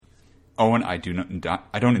Owen, I don't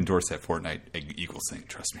endorse that Fortnite Eagles thing,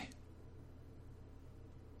 trust me.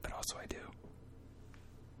 But also I do.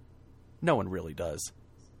 No one really does.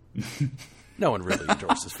 No one really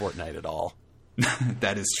endorses Fortnite at all.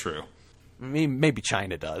 That is true. I mean, maybe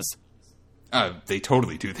China does. They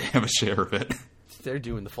totally do. They have a share of it. They're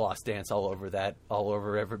doing the floss dance all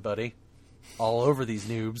over everybody. All over these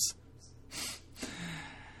noobs.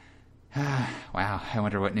 Wow, I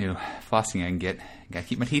wonder what new flossing I can get. Gotta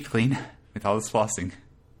keep my teeth clean with all this flossing.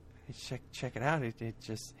 Check it out.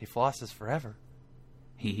 He flosses forever.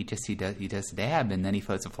 He does a dab and then he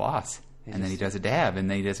floats a floss. And then he does a dab and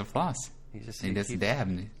then he does a floss. He does a dab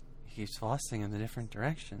and he keeps flossing in the different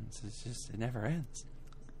directions. It never ends.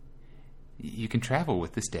 You can travel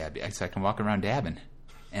with this dab, so I can walk around dabbing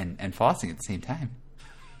and flossing at the same time.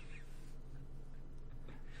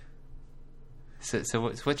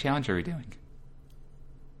 So what challenge are we doing?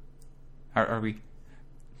 Are we?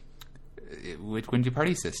 When do you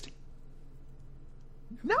party assist?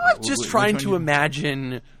 Now I'm just trying to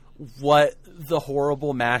imagine what the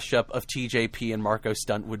horrible mashup of TJP and Marco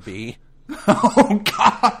Stunt would be. Oh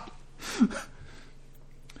God!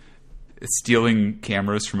 Stealing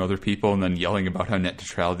cameras from other people and then yelling about how net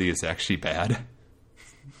neutrality is actually bad.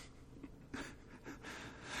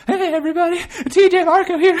 Hey everybody, TJ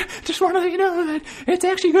Marco here. Just want to let you know that it's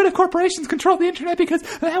actually good if corporations control the internet because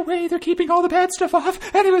that way they're keeping all the bad stuff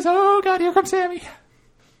off. Anyways, oh God, here comes Sammy.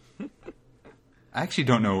 I actually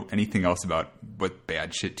don't know anything else about what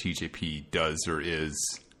bad shit TJP does or is,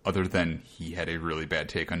 other than he had a really bad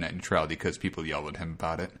take on net neutrality because people yelled at him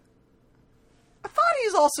about it. I thought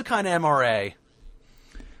he's also kind of MRA.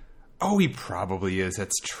 Oh, he probably is.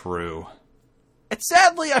 That's true. And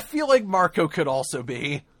sadly, I feel like Marco could also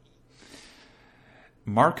be.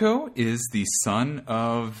 Marco is the son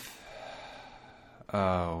of...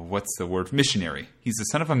 what's the word? Missionary. He's the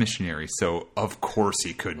son of a missionary, so of course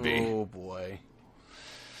he could be. Oh, boy.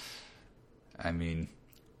 I mean...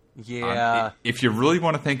 Yeah. If you really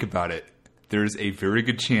want to think about it, there's a very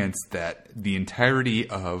good chance that the entirety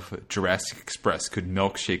of Jurassic Express could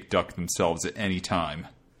milkshake duck themselves at any time.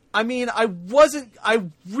 I mean, I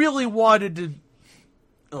really wanted to...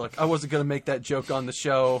 Look, I wasn't going to make that joke on the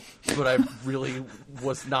show, but I really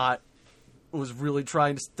was really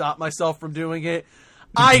trying to stop myself from doing it.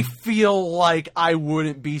 I feel like I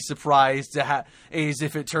wouldn't be surprised as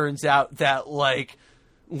if it turns out that, like,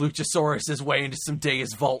 Luchasaurus is way into some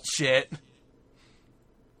Deus Vault shit.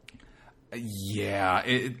 Yeah,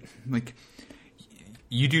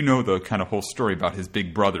 you do know the kind of whole story about his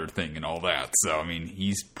big brother thing and all that. So I mean,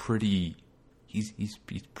 he's pretty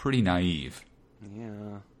naive.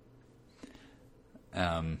 Yeah.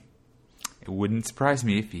 It wouldn't surprise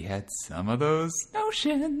me if he had some of those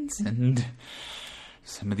notions and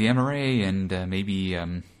some of the MRA and maybe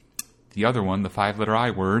the other one, the 5-letter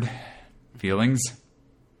I word, feelings.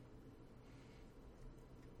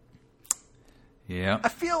 Yeah. I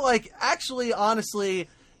feel like, actually, honestly,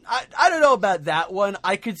 I don't know about that one.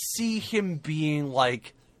 I could see him being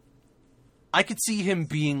like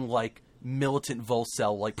militant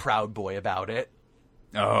Volcel, like Proud Boy about it.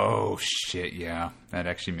 Oh, shit, yeah. That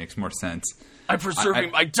actually makes more sense. I'm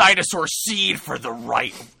preserving my dinosaur seed for the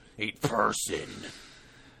right person.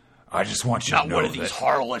 I just want you to know not one of these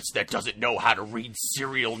harlots that doesn't know how to read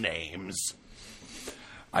serial names.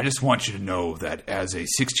 I just want you to know that as a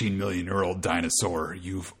 16-million-year-old dinosaur,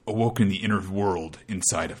 you've awoken the inner world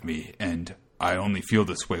inside of me, and I only feel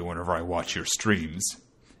this way whenever I watch your streams.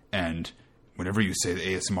 And whenever you say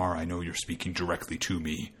the ASMR, I know you're speaking directly to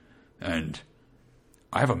me. And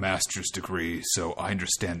I have a master's degree, so I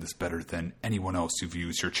understand this better than anyone else who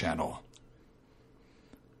views your channel.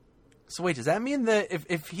 So wait, does that mean that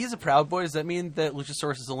if he's a Proud Boy, does that mean that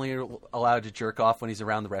Luchasaurus is only allowed to jerk off when he's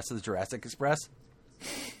around the rest of the Jurassic Express?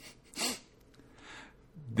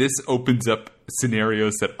 This opens up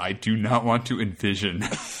scenarios that I do not want to envision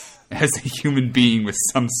as a human being with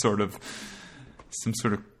some sort of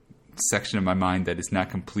section of my mind that is not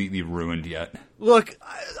completely ruined yet. Look,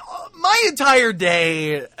 my entire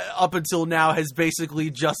day up until now has basically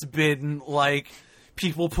just been like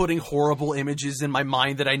people putting horrible images in my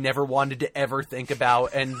mind that I never wanted to ever think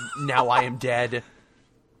about, and now I am dead.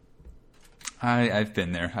 I've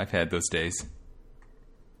been there. I've had those days.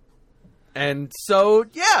 And so,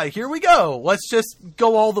 yeah, here we go. Let's just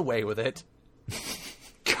go all the way with it.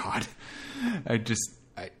 God. I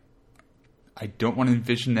don't want to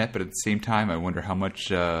envision that, but at the same time, I wonder how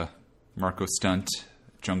much Marco Stunt,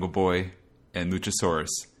 Jungle Boy, and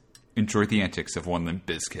Luchasaurus enjoyed the antics of One Limp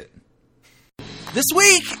Bizkit. This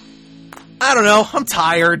week, I don't know, I'm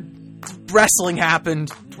tired. Wrestling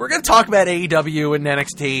happened. We're going to talk about AEW and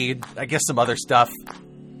NXT, I guess some other stuff.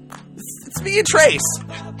 It's me and Trace.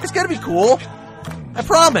 It's going to be cool. I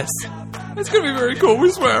promise. It's going to be very cool, we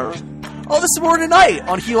swear. All this and more tonight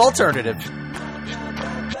on Hugh Alternative.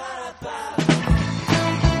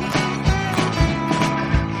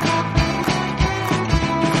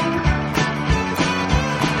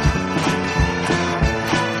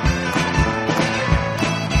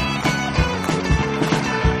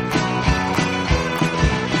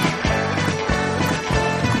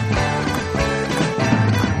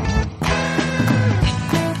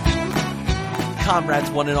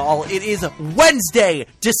 Comrades, one and all, it is Wednesday,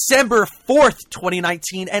 December 4th,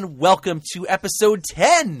 2019, and welcome to episode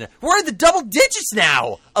 10. We're in the double digits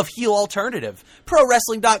now of Heel Alternative,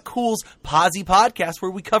 ProWrestling.cool's Posse podcast,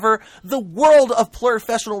 where we cover the world of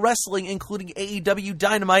professional wrestling, including AEW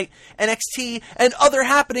Dynamite, NXT, and other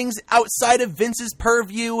happenings outside of Vince's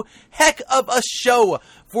purview. Heck of a show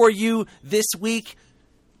for you this week.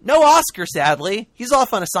 No Oscar, sadly. He's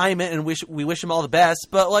off on assignment, and we wish him all the best,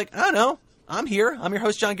 but, I don't know. I'm here. I'm your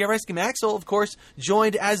host, John Gavreski Maxwell, of course,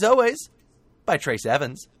 joined, as always, by Trace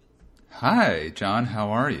Evans. Hi, John. How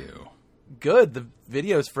are you? Good. The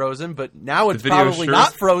video's frozen, but now it's probably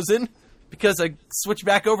not frozen because I switched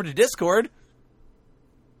back over to Discord.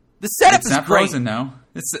 The setup is great. It's not frozen now.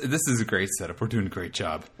 This is a great setup. We're doing a great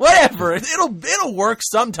job. Whatever. It'll work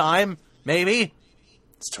sometime. Maybe.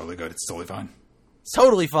 It's totally good. It's totally fine. It's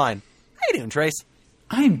totally fine. How you doing, Trace?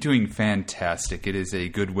 I am doing fantastic. It is a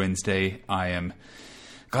good Wednesday. I am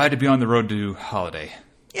glad to be on the road to holiday.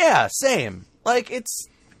 Yeah, same.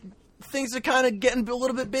 Things are kind of getting a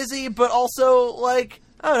little bit busy, but also, I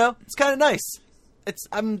don't know, it's kind of nice.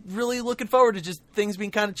 I'm really looking forward to just things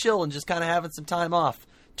being kind of chill and just kind of having some time off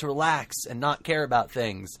to relax and not care about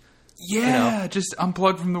things. Yeah, just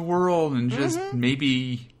unplug from the world and just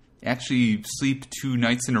maybe actually sleep 2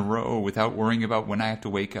 nights in a row without worrying about when I have to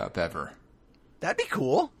wake up ever. That'd be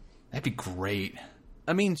cool. That'd be great.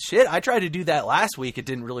 I mean, shit, I tried to do that last week. It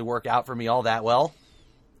didn't really work out for me all that well.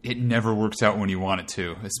 It never works out when you want it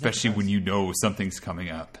to, especially when you know something's coming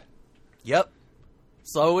up. Yep.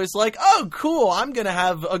 So it's oh, cool, I'm going to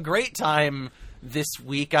have a great time this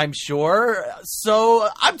week, I'm sure. So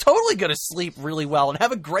I'm totally going to sleep really well and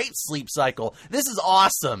have a great sleep cycle. This is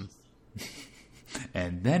awesome.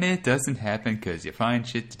 And then it doesn't happen because you find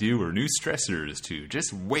shit to do or new stressors to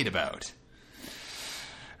just wait about.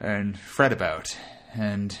 And fret about.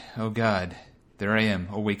 And, oh God, there I am,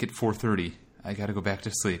 awake at 4:30. I gotta go back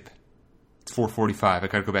to sleep. It's 4:45. I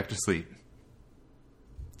gotta go back to sleep.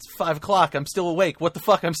 It's 5 o'clock. I'm still awake. What the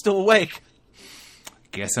fuck? I'm still awake.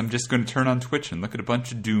 Guess I'm just gonna turn on Twitch and look at a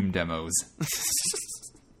bunch of Doom demos.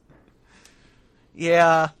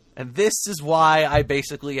 Yeah, and this is why I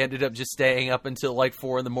basically ended up just staying up until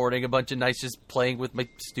 4 in the morning, a bunch of nights just playing with my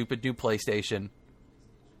stupid new PlayStation.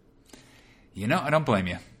 You know, I don't blame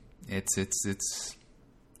you. It's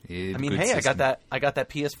I mean, hey, system. I got that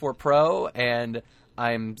PS4 Pro, and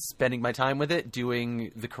I'm spending my time with it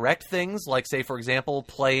doing the correct things, like, say, for example,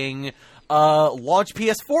 playing launch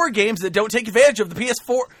PS4 games that don't take advantage of the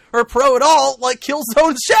PS4 or Pro at all, like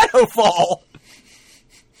Killzone Shadowfall.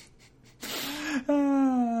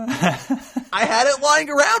 I had it lying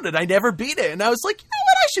around, and I never beat it, and I was like, you know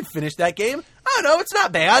what, I should finish that game. I don't know, it's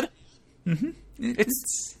not bad. Mm-hmm.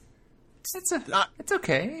 It's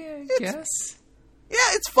okay, I guess. Yeah,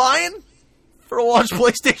 it's fine for a launch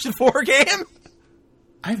PlayStation 4 game.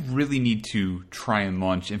 I really need to try and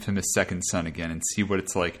launch Infamous Second Son again and see what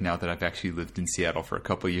it's like now that I've actually lived in Seattle for a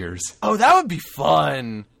couple years. Oh, that would be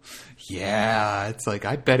fun. Yeah, it's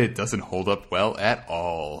I bet it doesn't hold up well at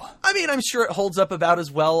all. I mean, I'm sure it holds up about as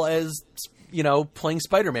well as, playing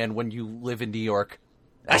Spider-Man when you live in New York.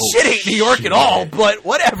 That shit ain't New York at all, but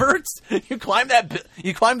whatever. You climb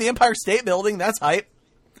the Empire State Building, that's hype.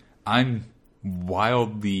 I'm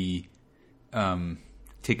wildly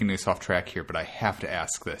taking this off track here, but I have to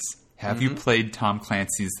ask this. Have you played Tom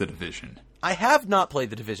Clancy's The Division? I have not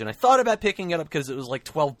played The Division. I thought about picking it up because it was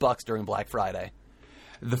 $12 during Black Friday.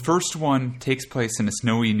 The first one takes place in a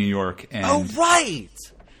snowy New York, and oh, right!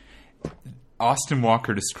 Austin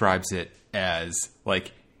Walker describes it as,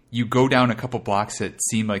 you go down a couple blocks that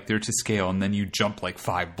seem like they're to scale, and then you jump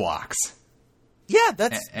 5 blocks. Yeah,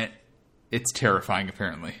 that's... And it's terrifying,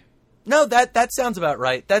 apparently. No, that sounds about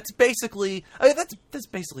right. That's basically... that's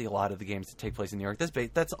basically a lot of the games that take place in New York.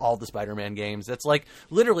 That's all the Spider-Man games. That's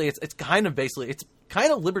literally, it's kind of basically... It's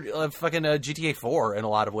kind of fucking GTA 4 in a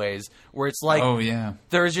lot of ways, where it's oh, yeah.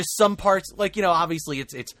 There's just some parts, obviously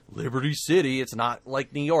it's Liberty City. It's not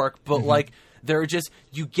like New York, but There are just,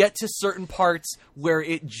 you get to certain parts where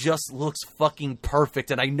it just looks fucking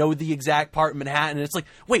perfect, and I know the exact part in Manhattan, and it's like,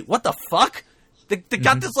 wait, what the fuck? They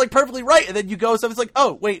got this like perfectly right, and then you go, so it's like,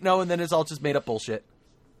 oh, wait, no, and then it's all just made up bullshit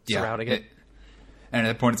surrounding it. And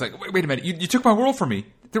at that point, it's like, wait a minute, you took my world from me.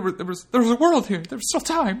 There was a world here. There was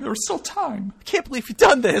still time. I can't believe you've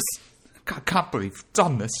done this. God, I can't believe you've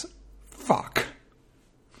done this. Fuck.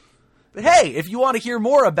 But hey, if you want to hear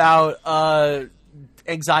more about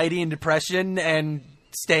anxiety and depression and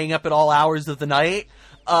staying up at all hours of the night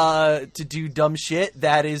to do dumb shit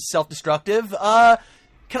that is self-destructive,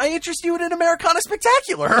 can I interest you in an Americana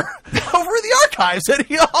Spectacular over in the archives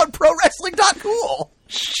on ProWrestling.cool?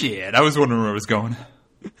 Shit, I was wondering where it was going.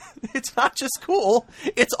 It's not just cool,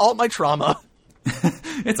 it's all my trauma.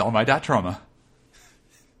 It's all my trauma.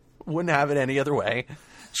 Wouldn't have it any other way.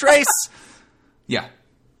 Trace! Yeah.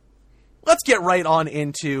 Let's get right on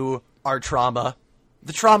into our trauma.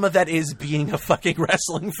 The trauma that is being a fucking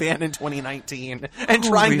wrestling fan in 2019 and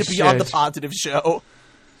trying to be on the positive show.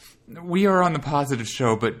 We are on the positive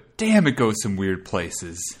show, but damn, it goes some weird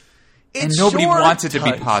places. And nobody wants it to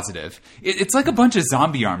be positive. It's like a bunch of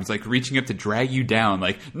zombie arms, like, reaching up to drag you down.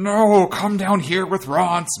 Like, no, come down here with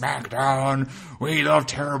Raw and SmackDown. We love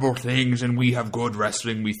terrible things, and we have good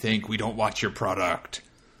wrestling, we think. We don't watch your product.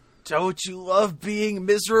 Don't you love being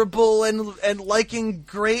miserable and liking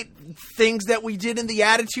great things that we did in the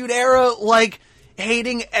Attitude Era? Like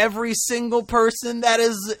hating every single person that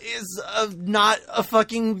is not a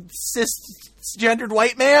fucking cisgendered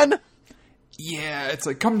white man? Yeah, it's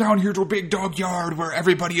like, come down here to a big dog yard where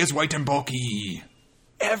everybody is white and bulky.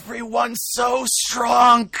 Everyone's so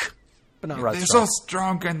strong. But not right. They're so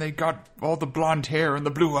strong, and they got all the blonde hair and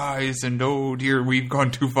the blue eyes, and oh dear, we've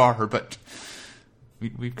gone too far, but...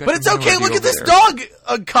 We've got, but it's okay, look at this dog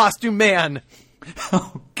costume man!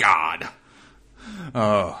 Oh, God.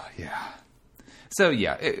 Oh, yeah. So,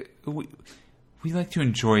 yeah, we like to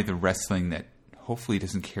enjoy the wrestling that hopefully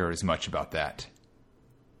doesn't care as much about that.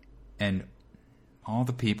 And all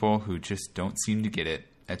the people who just don't seem to get it,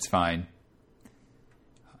 that's fine.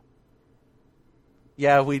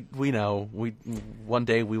 Yeah, we know. One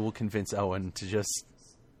day we will convince Owen to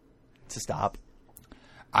stop.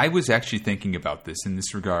 I was actually thinking about this in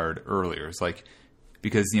this regard earlier. It's like,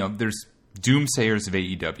 because, there's doomsayers of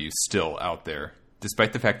AEW still out there,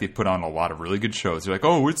 despite the fact they've put on a lot of really good shows. They're like,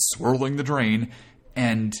 oh, it's swirling the drain.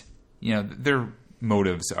 And, their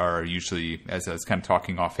motives are usually, as I was kind of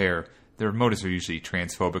talking off air, their motives are usually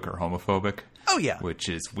transphobic or homophobic. Oh, yeah. Which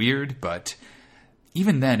is weird, but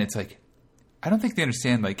even then, it's like, I don't think they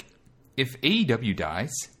understand, like, if AEW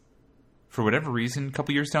dies, for whatever reason, a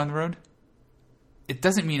couple years down the road, it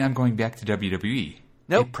doesn't mean I'm going back to WWE.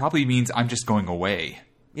 Nope. It probably means I'm just going away.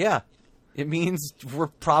 Yeah. It means we're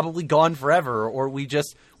probably gone forever, or we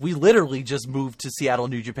literally just moved to Seattle,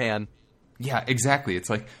 New Japan. Yeah, exactly. It's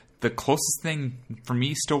like, the closest thing for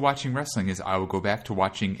me still watching wrestling is I will go back to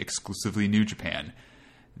watching exclusively New Japan.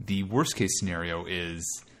 The worst case scenario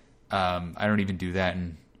is I don't even do that,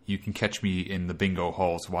 and you can catch me in the bingo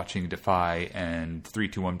halls watching Defy and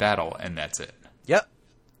 3-2-1 Battle, and that's it. Yep.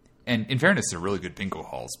 And in fairness, they're really good bingo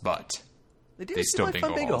halls, but they still like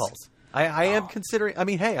bingo halls. I am considering. I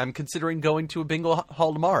mean, hey, I'm considering going to a bingo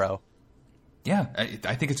hall tomorrow. Yeah,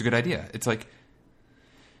 I think it's a good idea. It's like,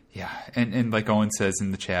 yeah, and like Owen says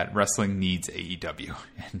in the chat, wrestling needs AEW,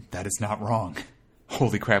 and that is not wrong.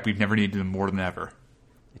 Holy crap, we've never needed them more than ever.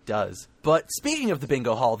 It does. But speaking of the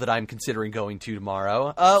bingo hall that I'm considering going to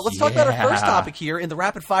tomorrow, let's talk about our first topic here in the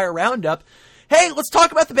Rapid Fire Roundup. Hey, let's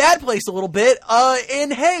talk about the Bad Place a little bit.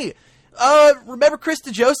 And hey, remember Chris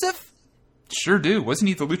DeJoseph? Sure do. Wasn't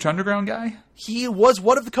he the Lucha Underground guy? He was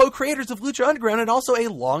one of the co-creators of Lucha Underground and also a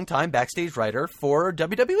longtime backstage writer for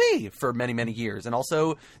WWE for many, many years. And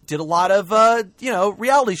also did a lot of,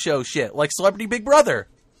 reality show shit, like Celebrity Big Brother.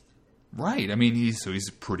 Right. I mean, he's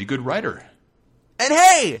a pretty good writer. And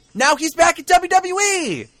hey, now he's back at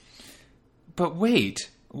WWE! But wait,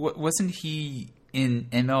 wasn't he in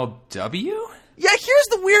MLW? Yeah, here's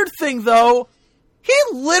the weird thing, though. He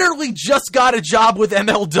literally just got a job with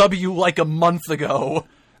MLW like a month ago.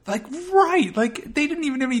 Like, right. Like, they didn't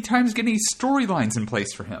even have any time to get any storylines in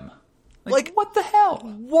place for him. Like, what the hell?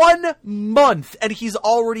 1 month, and he's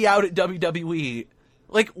already out at WWE.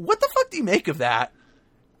 Like, what the fuck do you make of that?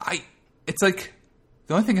 It's like,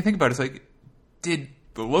 the only thing I think about is like, did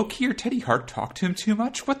Loki or Teddy Hart talk to him too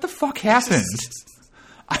much? What the fuck happened?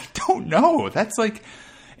 I don't know. That's like...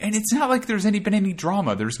 And it's not like there's been any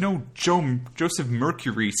drama. There's no Joseph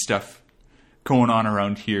Mercury stuff going on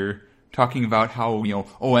around here talking about how,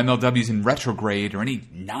 MLW's in retrograde or any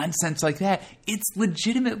nonsense like that. It's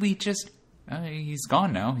legitimately just he's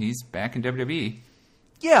gone now. He's back in WWE.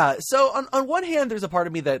 Yeah, so on one hand, there's a part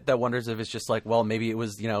of me that wonders if it's just like, well, maybe it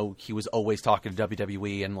was, he was always talking to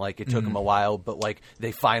WWE and, like, it took him a while, but, like,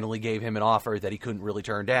 they finally gave him an offer that he couldn't really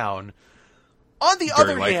turn down. On the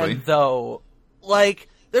other hand, though, like,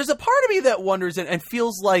 there's a part of me that wonders and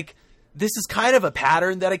feels like this is kind of a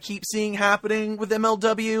pattern that I keep seeing happening with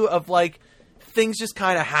MLW of, like, things just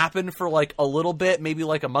kind of happen for, like, a little bit, maybe,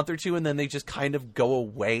 like, a month or two, and then they just kind of go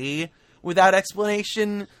away without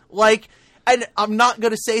explanation. Like... And I'm not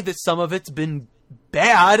going to say that some of it's been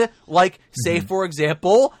bad. Like, say, for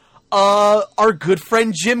example, our good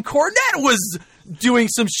friend Jim Cornette was doing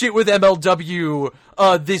some shit with MLW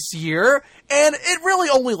this year. And it really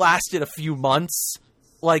only lasted a few months.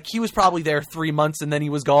 Like, he was probably there 3 months and then he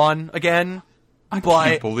was gone again. I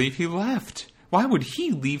can't believe he left. Why would he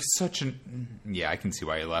leave such an... Yeah, I can see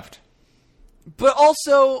why he left. But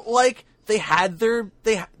also, like... They had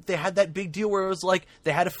that big deal where it was like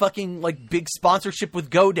they had a fucking like big sponsorship with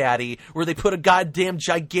GoDaddy where they put a goddamn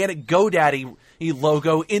gigantic GoDaddy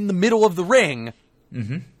logo in the middle of the ring.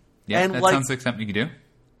 Mm-hmm. Yeah, and that sounds like something you could do.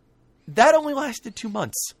 That only lasted 2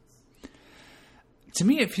 months. To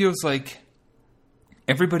me, it feels like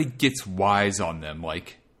everybody gets wise on them,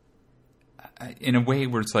 like in a way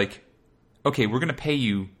where it's like, okay, we're going to pay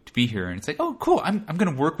you to be here, and it's like, oh, cool, I'm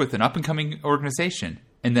going to work with an up and coming organization.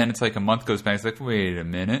 And then it's like a month goes by, it's like, wait a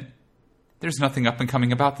minute. There's nothing up and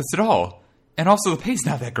coming about this at all. And also the pay's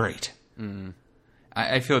not that great.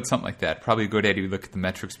 I feel it's something like that. Probably GoDaddy would look at the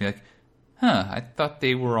metrics and be like, I thought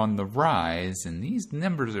they were on the rise, and these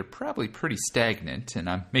numbers are probably pretty stagnant. And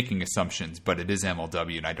I'm making assumptions, but it is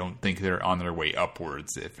MLW, and I don't think they're on their way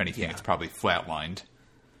upwards. If anything, it's probably flatlined.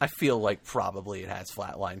 I feel like probably it has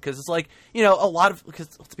flatlined because it's like,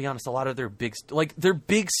 because let's be honest, a lot of their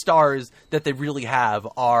big stars that they really have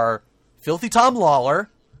are Filthy Tom Lawler,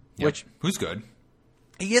 which who's good.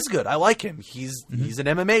 He is good. I like him. He's an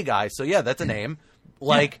MMA guy, so yeah, that's a name.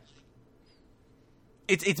 Like,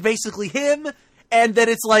 it's basically him, and then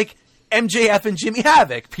it's like MJF and Jimmy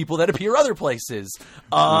Havoc, people that appear other places.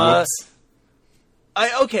 I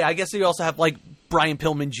guess you also have like Brian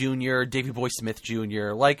Pillman Jr., Davey Boy Smith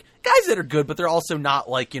Jr., like guys that are good, but they're also not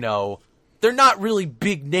like, they're not really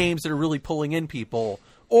big names that are really pulling in people.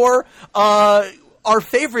 Or our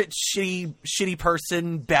favorite shitty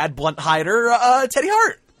person, bad blunt hider, Teddy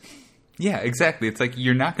Hart. Yeah, exactly. It's like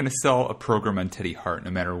you're not going to sell a program on Teddy Hart,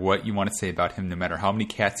 no matter what you want to say about him, no matter how many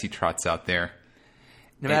cats he trots out there.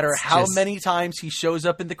 No matter how many times he shows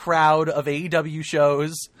up in the crowd of AEW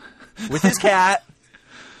shows with his cat.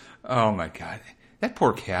 Oh my God. That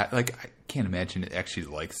poor cat, like, I can't imagine it actually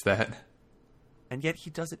likes that. And yet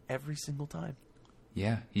he does it every single time.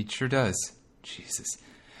 Yeah, he sure does. Jesus.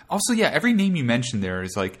 Also, yeah, every name you mentioned there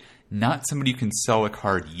is, like, not somebody who can sell a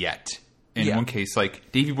card yet. In one case,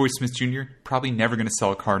 like, Davey Boy Smith Jr., probably never going to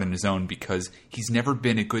sell a card on his own because he's never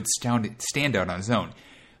been a good standout on his own.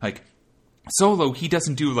 Like, solo, he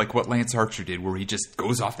doesn't do, like, what Lance Archer did, where he just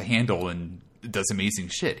goes off the handle and does amazing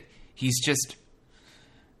shit. He's just...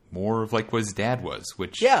 more of like what his dad was,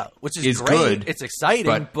 which is great. Good. It's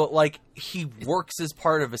exciting, but like he works as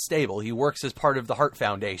part of a stable. He works as part of the Hart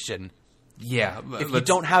Foundation. Yeah. If you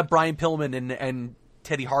don't have Brian Pillman and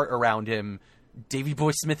Teddy Hart around him, Davey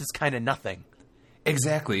Boy Smith is kind of nothing.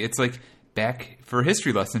 Exactly. It's like back for a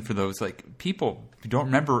history lesson for those like people who don't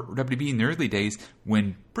remember WB in the early days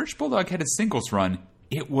when British Bulldog had a singles run.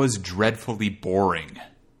 It was dreadfully boring.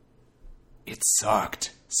 It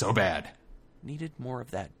sucked so bad. Needed more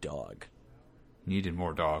of that dog. Needed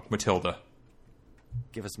more dog. Matilda.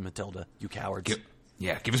 Give us Matilda, you cowards.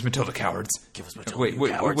 Give us Matilda, cowards. Give us Matilda, you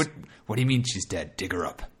cowards. What do you mean she's dead? Dig her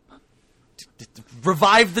up.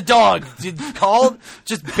 Revive the dog.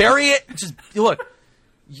 Just bury it. Just look.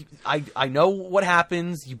 I know what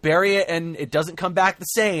happens. You bury it and it doesn't come back the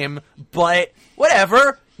same, but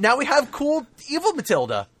whatever. Now we have cool evil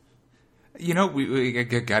Matilda. We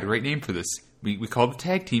got a great name for this. We call the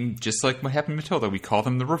tag team, just like what happened to Matilda, we call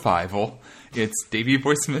them the Revival. It's Davey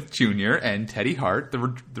Boy Smith Jr. and Teddy Hart, the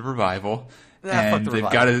Revival. And fuck the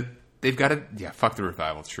Revival. Fuck the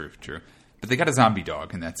Revival, true. But they got a zombie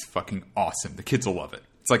dog, and that's fucking awesome. The kids will love it.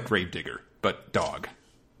 It's like Gravedigger, but dog.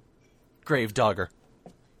 Grave Dogger.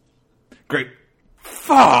 Great.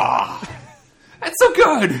 That's so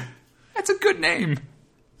good. That's a good name.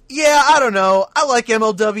 Yeah, I don't know. I like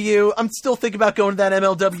MLW. I'm still thinking about going to that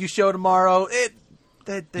MLW show tomorrow.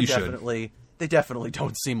 They definitely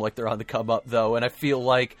don't seem like they're on the come up though, and I feel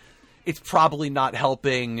like it's probably not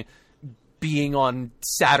helping being on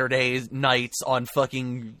Saturday nights on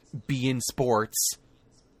fucking beIN Sports,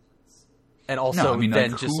 and also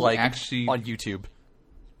actually, on YouTube.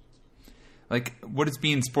 Like, what does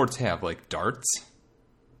beIN Sports have? Like, darts?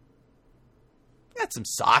 Got some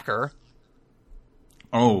soccer.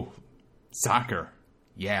 Oh, soccer.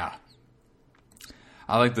 Yeah.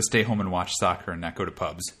 I like to stay home and watch soccer and not go to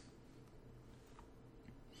pubs.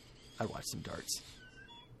 I'd watch some darts.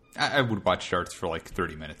 I would watch darts for like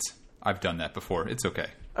 30 minutes. I've done that before. It's okay.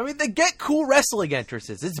 I mean, they get cool wrestling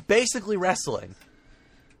entrances. It's basically wrestling.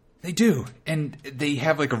 They do. And they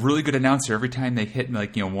have like a really good announcer every time they hit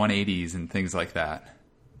like, 180s and things like that.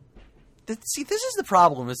 See, this is the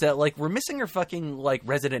problem, is that, like, we're missing our fucking, like,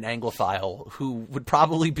 resident Anglophile who would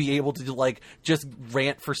probably be able to, like, just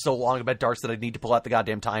rant for so long about darts that I'd need to pull out the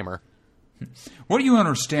goddamn timer. What do you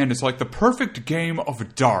understand is like the perfect game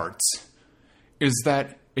of darts is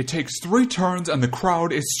that it takes 3 turns and the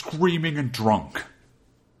crowd is screaming and drunk.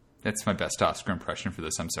 That's my best Oscar impression for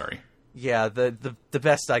this. I'm sorry. Yeah, the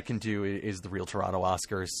best I can do is the real Toronto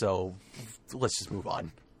Oscars, so let's just move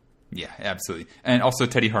on. Yeah, absolutely. And also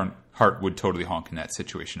Teddy Hart would totally honk in that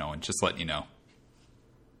situation, Owen. Just letting you know.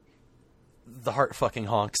 The Hart fucking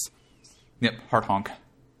honks. Yep, Hart honk.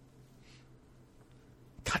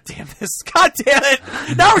 God damn this. God damn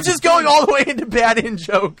it. Now we're just going all the way into bad in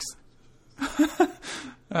jokes.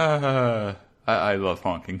 I love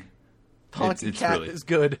honking. Honking it's cat really... is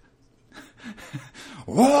good.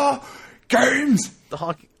 War games! The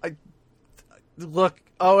honking... Look,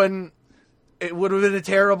 Owen, it would have been a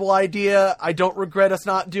terrible idea. I don't regret us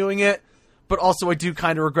not doing it. But also I do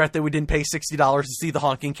kind of regret that we didn't pay $60 to see the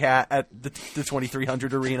honking cat at the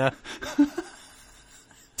 2300 arena.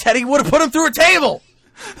 Teddy would have put him through a table!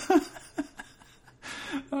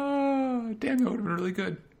 Oh, damn, that would have been really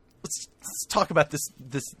good. Let's talk about this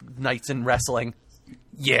nights in wrestling.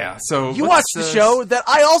 Yeah, so... You watched the show that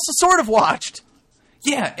I also sort of watched.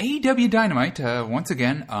 Yeah, AEW Dynamite, once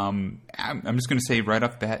again, I'm just going to say right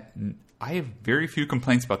off the bat, I have very few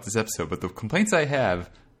complaints about this episode, but the complaints I have,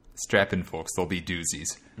 strap in, folks, they'll be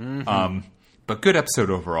doozies. Mm-hmm. But good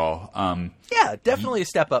episode overall. Yeah, definitely a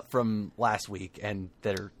step up from last week and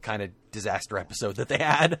their kind of disaster episode that they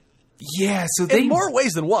had. Yeah, so they... In more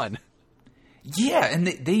ways than one. Yeah, and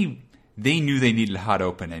they knew they needed a hot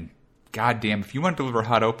open, and goddamn, if you want to deliver a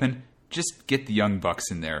hot open, just get the Young Bucks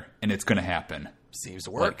in there, and it's going to happen. Seems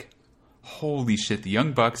to work. Like, holy shit, the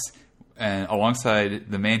Young Bucks,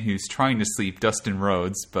 alongside the man who's trying to sleep, Dustin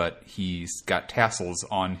Rhodes, but he's got tassels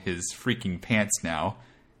on his freaking pants now,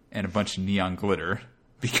 and a bunch of neon glitter,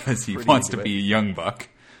 because he wants to be a Young Buck.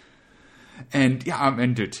 And, yeah, I'm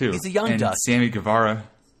into it, too. He's a young and Dust. Sammy Guevara.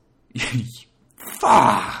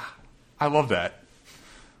 I love that.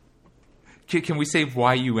 Can we say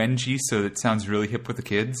Y-U-N-G so it sounds really hip with the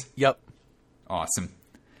kids? Yep. Awesome.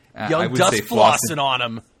 Young I would Dust say flossing on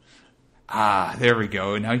him. Ah, there we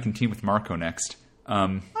go. Now you can team with Marco next.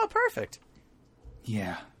 Oh, perfect.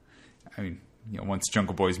 Yeah. I mean, once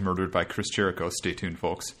Jungle Boy's murdered by Chris Jericho, stay tuned,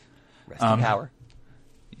 folks. Rest in power.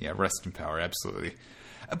 Yeah, rest in power, absolutely.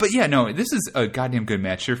 But yeah, no, this is a goddamn good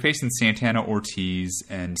match. You're facing Santana Ortiz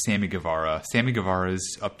and Sammy Guevara. Sammy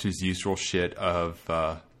Guevara's up to his usual shit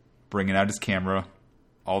of bringing out his camera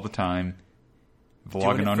all the time,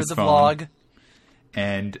 vlogging on his phone. Vlog.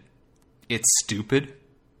 And it's stupid,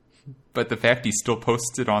 but the fact he still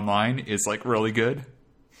posts it online is, like, really good.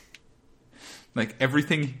 Like,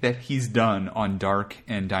 everything that he's done on Dark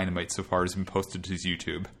and Dynamite so far has been posted to his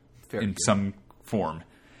YouTube in some form,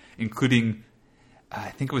 including,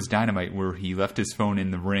 I think it was Dynamite, where he left his phone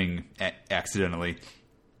in the ring accidentally.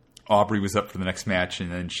 Aubrey was up for the next match, and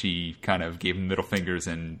then she kind of gave him middle fingers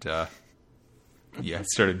and,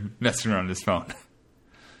 started messing around with his phone.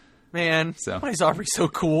 Man, why is Aubrey so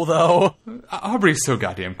cool, though? Aubrey's so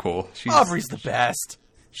goddamn cool. Aubrey's the best.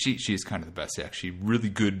 She's kind of the best, actually. Really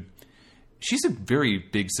good. She's a very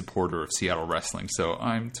big supporter of Seattle wrestling, so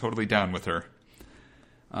I'm totally down with her.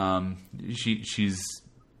 She's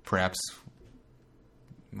perhaps...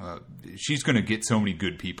 she's going to get so many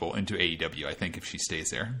good people into AEW, I think, if she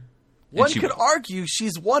stays there. One could argue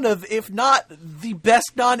she's one of, if not the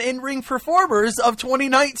best non-in-ring performers of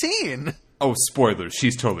 2019. Oh, spoilers.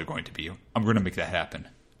 She's totally going to be. I'm going to make that happen.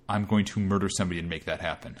 I'm going to murder somebody and make that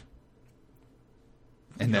happen.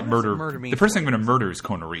 And that murder the person I'm going to murder is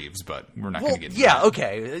Kona Reeves, but we're not going to get into that.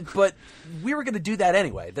 Okay. But we were going to do that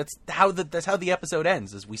anyway. That's how the episode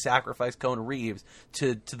ends, is we sacrifice Kona Reeves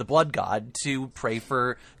to the blood god to pray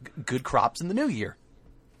for good crops in the new year.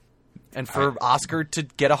 And for Oscar to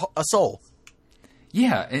get a soul.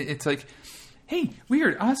 Yeah, it's like, hey,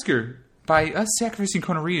 weird, Oscar... By us sacrificing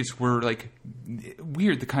Kona Reeves, we're like,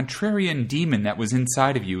 weird, the contrarian demon that was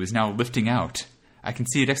inside of you is now lifting out. I can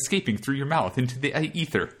see it escaping through your mouth into the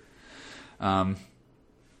ether.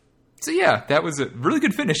 So yeah, that was a really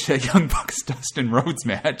good finish to Young Bucks Dustin Rhodes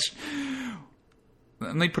match.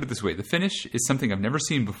 Let me put it this way. The finish is something I've never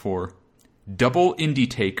seen before. Double Indie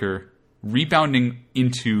Taker rebounding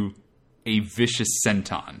into a vicious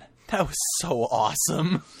senton. That was so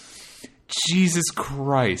awesome. Jesus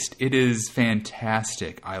Christ. It is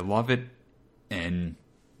fantastic. I love it. And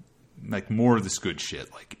like more of this good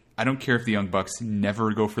shit. Like, I don't care if the Young Bucks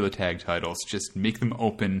never go for the tag titles. Just make them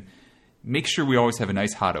open. Make sure we always have a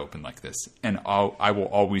nice hot open like this. And I will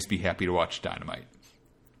always be happy to watch Dynamite.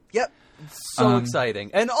 Yep. So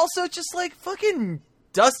exciting. And also just like fucking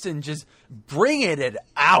Dustin just bringing it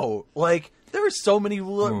out. Like, there were so many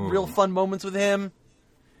real fun moments with him.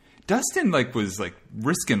 Dustin was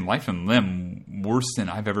risking life and limb worse than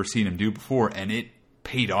I've ever seen him do before, and it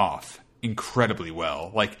paid off incredibly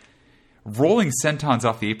well. Like, rolling sentons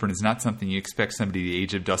off the apron is not something you expect somebody the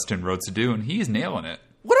age of Dustin Rhodes to do, and he is nailing it.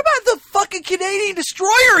 What about the fucking Canadian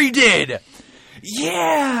Destroyer he did?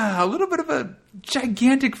 Yeah, a little bit of a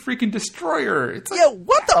gigantic freaking destroyer. It's like, yeah,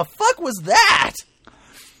 what the fuck was that?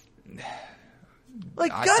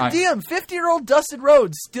 Like, goddamn, 50-year-old Dustin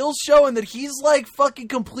Rhodes still showing that he's, like, fucking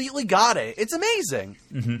completely got it. It's amazing.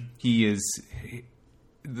 Mm-hmm. He is...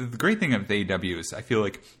 The great thing of AEW is I feel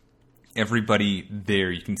like everybody there,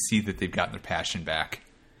 you can see that they've gotten their passion back.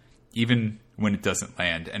 Even when it doesn't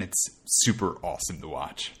land, and it's super awesome to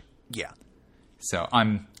watch. Yeah. So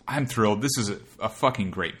I'm thrilled. This is a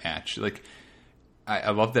fucking great match. Like,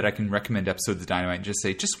 I love that I can recommend episodes of Dynamite and just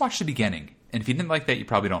say, just watch the beginning. And if you didn't like that, you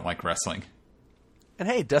probably don't like wrestling. And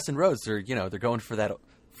hey, Dustin Rhodes, they're going for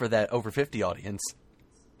that over 50 audience.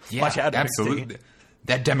 Yeah, watch out, absolutely.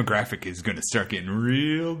 That demographic is going to start getting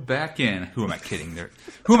real back in. Who am I kidding?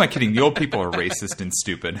 Who am I kidding? The old people are racist and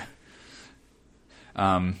stupid.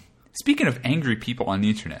 Speaking of angry people on the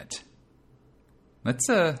internet, let's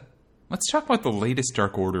talk about the latest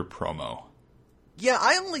Dark Order promo. Yeah,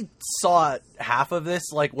 I only saw half of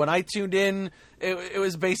this. Like, when I tuned in, it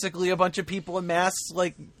was basically a bunch of people in masks,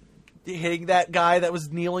 like, hitting that guy that was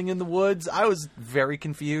kneeling in the woods. I was very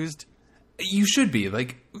confused. You should be.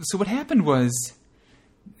 Like, so what happened was,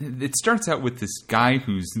 it starts out with this guy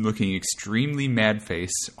who's looking extremely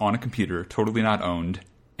mad-faced on a computer, totally not owned,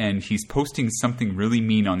 and he's posting something really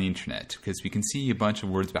mean on the internet, because we can see a bunch of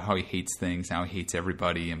words about how he hates things, how he hates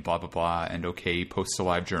everybody, and blah, blah, blah, and okay, he posts a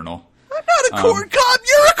live journal. I'm not a corn cob,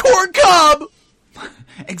 you're a corn cob!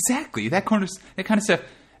 Exactly, that kind of stuff.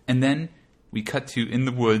 And then we cut to in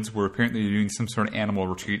the woods, where apparently they're doing some sort of animal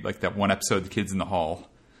retreat, like that one episode, The Kids in the Hall.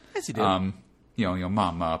 Yes, he did.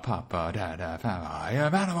 Mama, Papa, Dada, Papa, I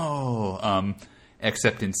am animal.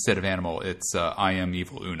 Except instead of animal, it's I am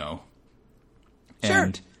Evil Uno. Sure.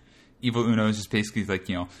 And Evil Uno is just basically like,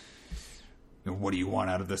 what do you want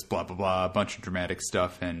out of this, blah, blah, blah, a bunch of dramatic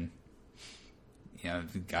stuff. And,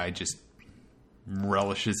 the guy just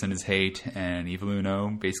relishes in his hate. And Evil Uno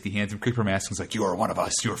basically hands him Creeper Mask and is like, you are one of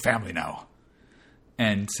us, you are family now.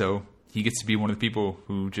 And so he gets to be one of the people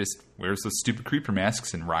who just wears those stupid Creeper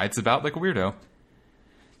Masks and rides about like a weirdo.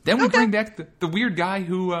 Then we bring back the weird guy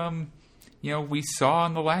who, we saw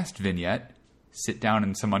in the last vignette sit down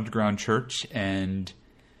in some underground church, and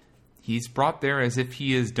he's brought there as if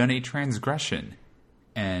he has done a transgression.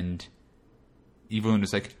 And Evil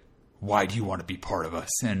Uno's like, why do you want to be part of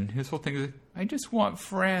us? And his whole thing is, I just want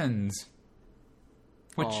friends.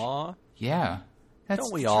 Which, aww. Yeah, that's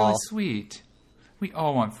Don't we really all? Sweet. We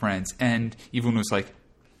all want friends. And Evil Uno's like,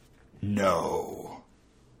 no.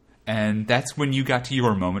 And that's when you got to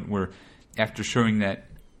your moment where, after showing that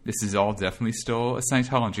this is all definitely still a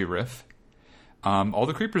Scientology riff, all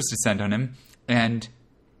the creepers descend on him, and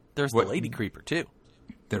there's the lady creeper too.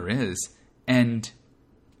 There is, and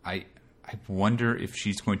I wonder if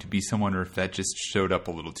she's going to be someone, or if that just showed up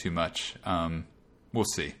a little too much. We'll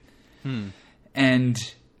see.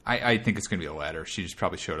 And I think it's going to be the latter. She just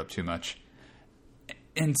probably showed up too much.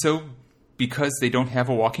 And so, because they don't have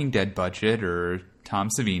a Walking Dead budget or Tom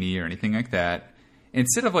Savini or anything like that,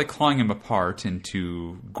 instead of like clawing him apart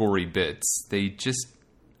into gory bits, they just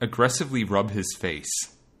aggressively rub his face.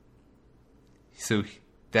 So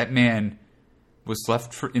that man was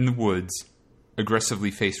left in the woods,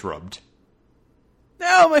 aggressively face rubbed.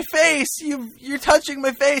 No, my face! You're touching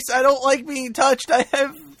my face. I don't like being touched. I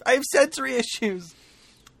have sensory issues.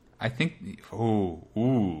 I think.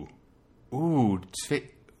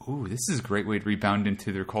 This is a great way to rebound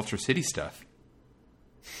into their Culture City stuff.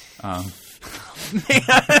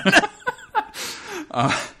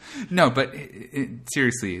 No, but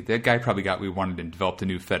seriously, that guy probably got what we wanted and developed a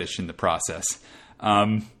new fetish in the process.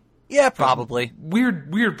 Yeah, probably. Weird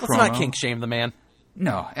promo. Let's not kink shame the man.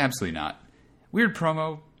 No, absolutely not. Weird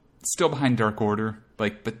promo, still behind Dark Order,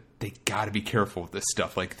 Like, but they got to be careful with this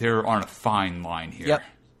stuff. Like, they're on a fine line here. Yep.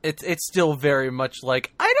 It's still very much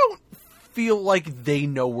like, I don't feel like they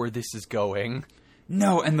know where this is going.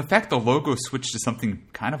 No, and the fact the logo switched to something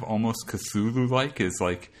kind of almost Cthulhu-like is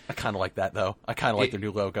like... I kind of like that, though. I kind of like their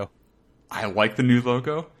new logo. I like the new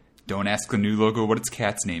logo. Don't ask the new logo what its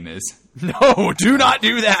cat's name is. No, do not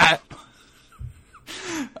do that!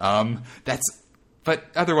 But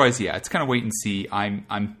otherwise, yeah, it's kind of wait and see.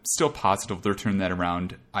 I'm still positive they'll turn that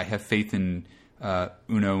around. I have faith in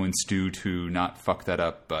Uno and Stu to not fuck that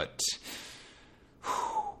up, but...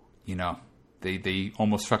 You know, they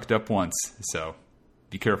almost fucked up once, so...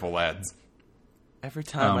 Be careful, lads. Every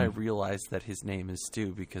time I realize that his name is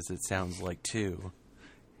Stu because it sounds like two,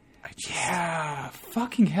 Yeah,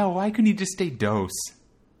 fucking hell, why couldn't he just stay Dose?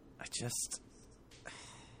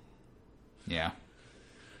 Yeah.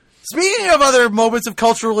 Speaking of other moments of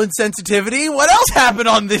cultural insensitivity, what else happened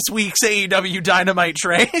on this week's AEW Dynamite,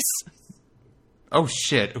 Trace? Oh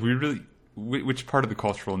shit, which part of the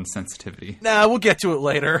cultural insensitivity? Nah, we'll get to it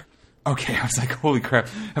later. Okay, I was like, holy crap,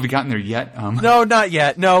 have we gotten there yet? No, not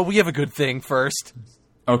yet. No, we have a good thing first.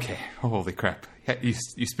 Okay, holy crap. You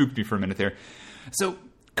spooked me for a minute there. So,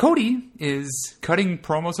 Cody is cutting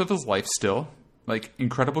promos of his life still. Like,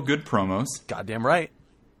 incredible good promos. Goddamn right.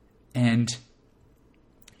 And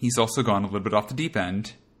he's also gone a little bit off the deep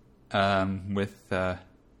end with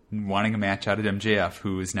wanting a match out of MJF,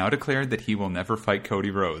 who has now declared that he will never fight Cody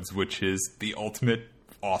Rhodes, which is the ultimate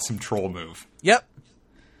awesome troll move. Yep.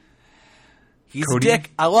 He's Cody, a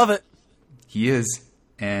dick. I love it. He is.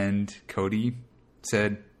 And Cody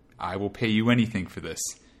said, I will pay you anything for this.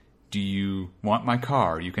 Do you want my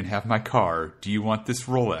car? You can have my car. Do you want this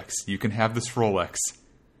Rolex? You can have this Rolex.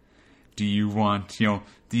 Do you want,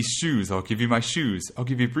 these shoes? I'll give you my shoes. I'll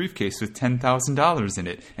give you a briefcase with $10,000 in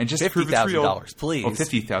it. And just prove it's real. $50,000, please. Oh,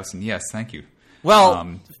 $50,000. Yes, thank you.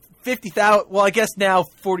 Well, 50,000. Well, I guess now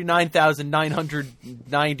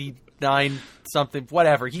 49,999 something.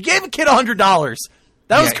 Whatever. He gave a kid $100.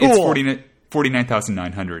 That was cool. It's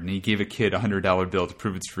 $49,900, and he gave a kid a $100 bill to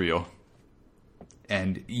prove it's real.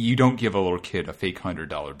 And you don't give a little kid a fake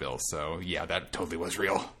 $100 bill, so yeah, that totally was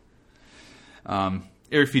real. Or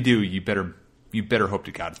if you do, you better hope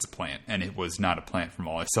to God it's a plant, and it was not a plant from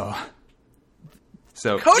all I saw.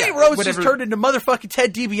 So Cody Rhodes just turned into motherfucking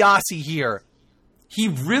Ted DiBiase here. He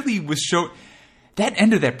really was that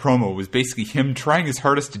end of that promo was basically him trying his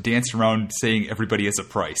hardest to dance around saying everybody has a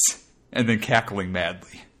price, and then cackling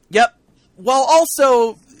madly. Yep. While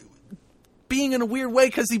also being in a weird way,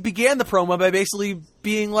 because he began the promo by basically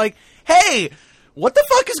being like, hey, what the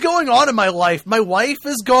fuck is going on in my life? My wife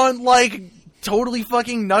has gone, like, totally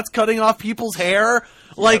fucking nuts cutting off people's hair.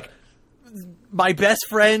 Like, my best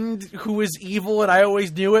friend, who is evil, and I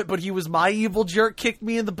always knew it, but he was my evil jerk, kicked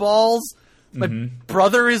me in the balls. My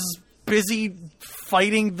brother is busy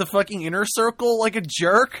fighting the fucking Inner Circle like a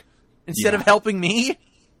jerk instead of helping me.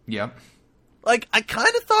 Yep. Like, I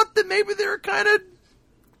kind of thought that maybe they were kind of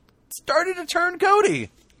starting to turn Cody.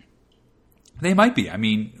 They might be. I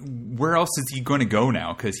mean, where else is he going to go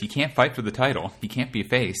now? Because he can't fight for the title. He can't be a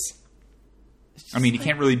face. I mean, he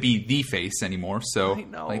can't really be the face anymore. So I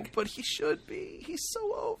know, but he should be. He's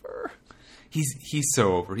so over. He's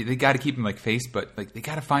so over. They got to keep him like face, but like they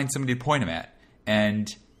got to find somebody to point him at,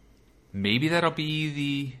 and maybe that'll be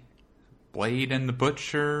the Blade and the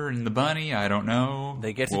Butcher and the Bunny. I don't know.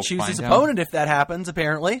 They get to choose his opponent if that happens.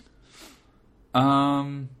 Apparently,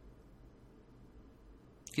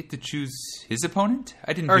 get to choose his opponent.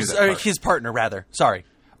 I didn't hear that part. His partner, rather. Sorry.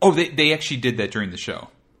 Oh, they actually did that during the show.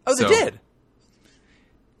 Oh, they did.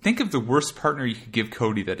 Think of the worst partner you could give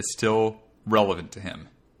Cody that is still relevant to him.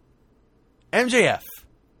 MJF.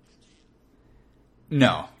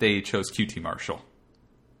 No, they chose QT Marshall.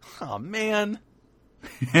 Oh, man.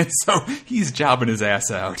 So he's jobbing his ass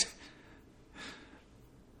out.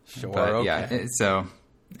 Sure, but, okay. Yeah, so,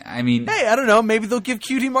 I mean... Hey, I don't know. Maybe they'll give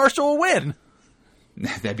QT Marshall a win.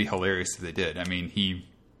 That'd be hilarious if they did. I mean, he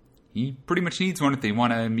pretty much needs one if they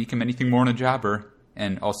want to make him anything more than a jobber.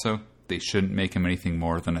 And also, they shouldn't make him anything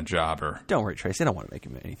more than a jobber. Don't worry, Trace. They don't want to make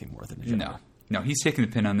him anything more than a jobber. No, he's taking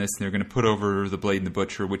the pin on this. And they're going to put over the Blade and the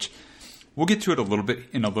Butcher, which we'll get to it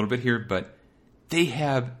in a little bit here, but they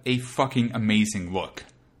have a fucking amazing look.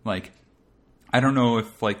 Like, I don't know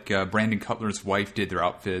if like Brandon Cutler's wife did their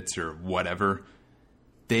outfits or whatever.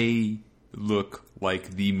 They look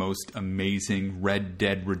like the most amazing Red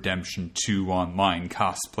Dead Redemption 2 online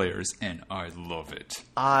cosplayers, and I love it.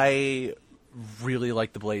 I really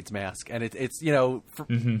like the Blade's mask, and it's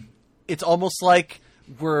it's almost like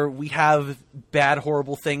where we have bad,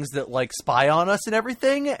 horrible things that like spy on us and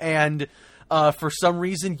everything, and for some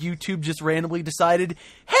reason, YouTube just randomly decided,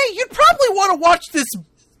 hey, you'd probably want to watch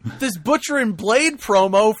this Butcher and Blade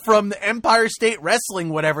promo from the Empire State Wrestling,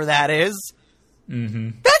 whatever that is.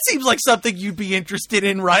 Mm-hmm. That seems like something you'd be interested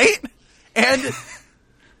in, right? And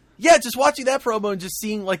yeah, just watching that promo and just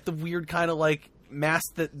seeing like the weird kind of like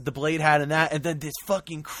mask that the Blade had in that, and then this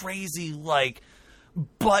fucking crazy like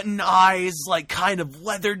button eyes, like kind of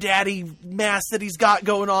leather daddy mask that he's got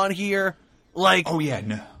going on here. Like, oh yeah,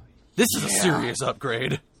 no, this is a serious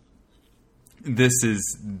upgrade.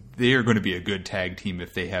 They are going to be a good tag team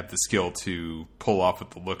if they have the skill to pull off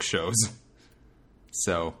what the look shows.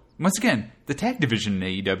 So, once again, the tag division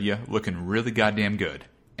in AEW looking really goddamn good.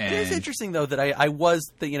 And it is interesting, though, that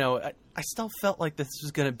I still felt like this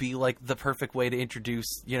was going to be, like, the perfect way to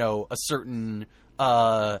introduce, a certain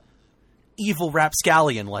evil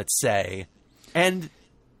rapscallion, let's say. And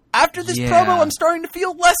after this promo, I'm starting to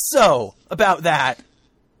feel less so about that.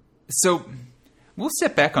 So, we'll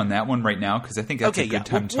step back on that one right now, because I think that's a good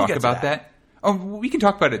time to talk about that. Oh, we can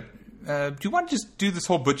talk about it. Do you want to just do this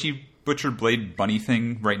whole Butcher Blade Bunny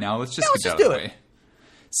thing right now? Let's just get that out of the way.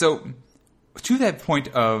 So, to that point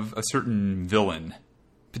of a certain villain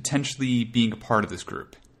potentially being a part of this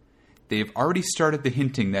group, they've already started the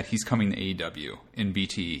hinting that he's coming to AEW in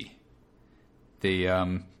BTE.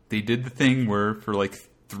 They did the thing where for like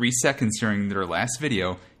 3 seconds during their last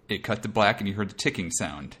video, it cut to black and you heard the ticking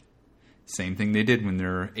sound. Same thing they did when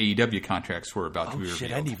their AEW contracts were about to be revealed. Oh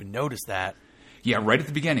shit, I didn't even notice that. Yeah, right at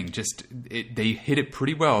the beginning. They hit it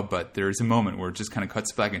pretty well, but there's a moment where it just kind of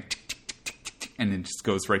cuts back and tick, tick, tick, tick, tick, and it just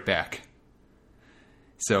goes right back.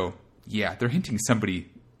 So, yeah, they're hinting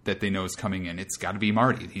somebody that they know is coming in. It's got to be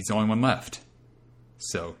Marty. He's the only one left.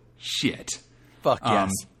 So, shit. Fuck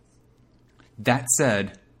yes. That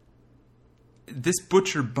said, this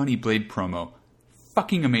Butcher Bunny Blade promo,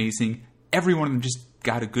 fucking amazing. Every one of them just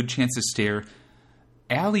got a good chance to stare.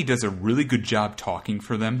 Allie does a really good job talking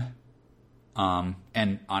for them.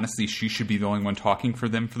 And honestly, she should be the only one talking for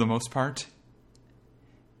them for the most part.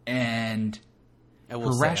 And I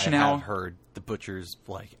will say rationale, I have heard the Butcher's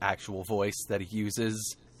like actual voice that he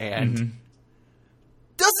uses, and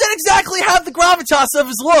doesn't exactly have the gravitas of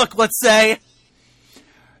his look, let's say.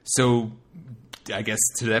 So, I guess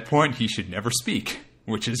to that point, he should never speak,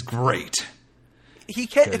 which is great. He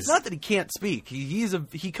can't. It's not that he can't speak.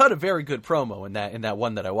 He cut a very good promo in that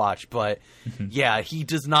one that I watched, but yeah, he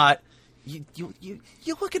does not. You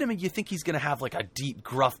look at him and you think he's going to have like a deep,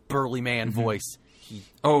 gruff, burly man voice. He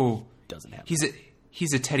doesn't have.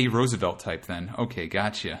 He's a Teddy Roosevelt type then. Okay,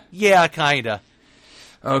 gotcha. Yeah, kinda.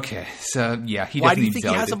 Okay, so yeah, he. Why do you think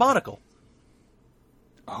he has a monocle?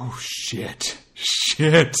 Oh shit!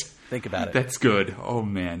 Think about it. That's good. Oh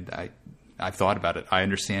man, I thought about it. I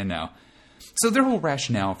understand now. So their whole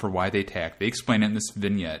rationale for why they attack, they explain it in this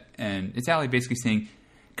vignette, and it's Allie basically saying,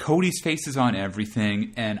 Cody's face is on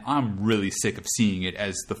everything, and I'm really sick of seeing it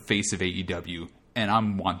as the face of AEW, and I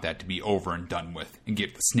want that to be over and done with, and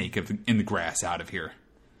get the snake in the grass out of here.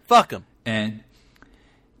 Fuck him. And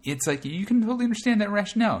it's like, you can totally understand that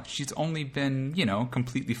rationale. She's only been,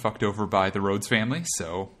 completely fucked over by the Rhodes family,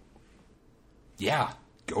 so yeah,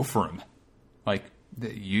 go for him. Like,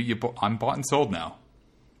 I'm bought and sold now.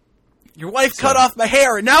 Your wife cut off my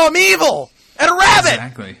hair, and now I'm evil! And a rabbit!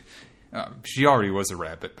 Exactly. She already was a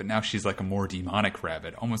rabbit, but now she's like a more demonic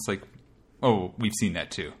rabbit. Almost like, we've seen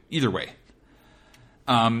that too. Either way.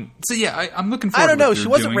 So yeah, I'm looking forward to I don't know, she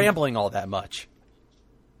wasn't rambling all that much.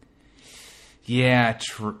 Yeah,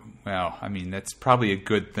 well, I mean, that's probably a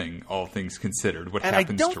good thing, all things considered. What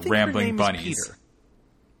happens to rambling bunnies? Peter.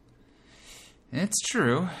 It's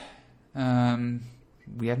true.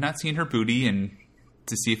 We have not seen her booty and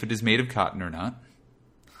to see if it is made of cotton or not.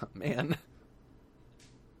 Oh, man.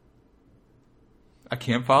 I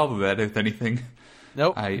can't follow that, if anything.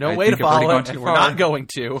 Nope. No way to follow it, and we're not going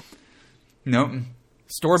to. Nope.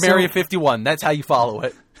 Storm Area 51. That's how you follow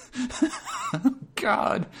it.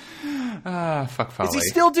 God. Fuck Fale. Is he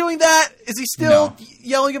still doing that? Is he still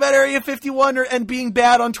yelling about Area 51 and being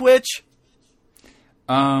bad on Twitch?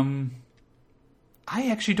 I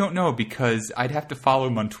actually don't know, because I'd have to follow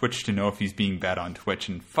him on Twitch to know if he's being bad on Twitch,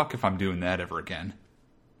 and fuck if I'm doing that ever again.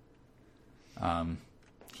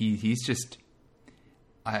 He's just...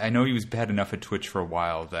 I know he was bad enough at Twitch for a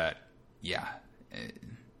while that, yeah.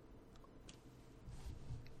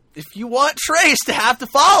 If you want Trace to have to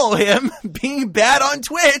follow him being bad on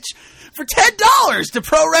Twitch for $10 to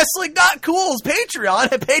ProWrestling.cool's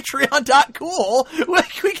Patreon at patreon.cool,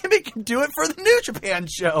 we can make him do it for the New Japan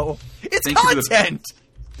show. It's content.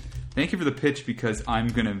 Thank you for the pitch, because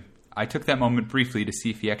I took that moment briefly to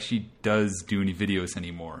see if he actually does do any videos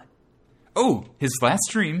anymore. Oh, his last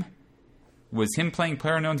stream, was him playing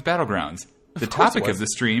PlayerUnknown's Battlegrounds. The Of course it topic was. of the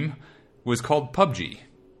stream was called PUBG.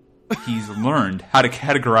 He's learned how to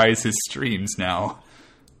categorize his streams now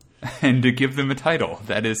and to give them a title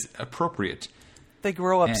that is appropriate. They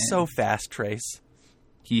grow up And- so fast, Trace.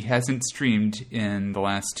 He hasn't streamed in the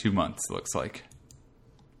last 2 months, it looks like.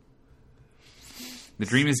 The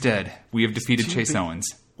dream is dead. We have defeated too Chase big. Owens.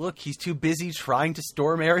 Look, he's too busy trying to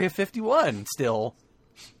storm Area 51 still.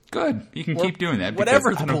 Good. You can Or keep doing that because whatever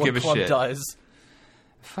I the don't Bullet give a Club shit. does.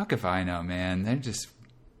 Fuck if I know, man.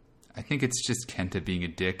 I think it's just Kenta being a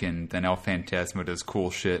dick, and then El Phantasmo does cool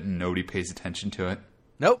shit, and nobody pays attention to it.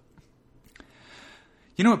 Nope.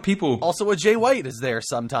 You know what people... Also, a Jay White is there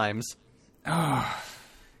sometimes.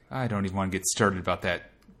 I don't even want to get started about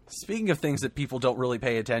that. Speaking of things that people don't really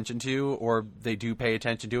pay attention to, or they do pay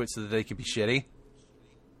attention to it so that they can be shitty.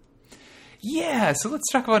 Yeah, so let's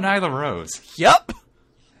talk about Nyla Rose. Yep.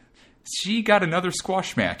 She got another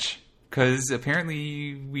squash match, because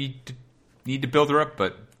apparently we need to build her up,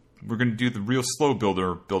 but we're going to do the real slow build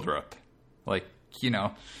her up. Like, you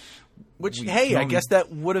know... Which, we hey, can I only- guess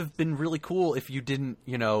that would have been really cool if you didn't,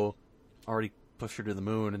 already push her to the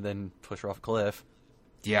moon and then push her off a cliff.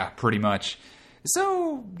 Yeah, pretty much.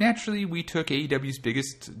 So, naturally, we took AEW's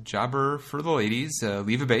biggest jobber for the ladies,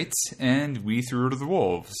 Leva Bates, and we threw her to the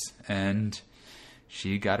wolves. And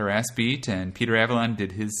she got her ass beat, and Peter Avalon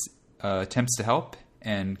did his attempts to help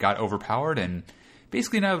and got overpowered. And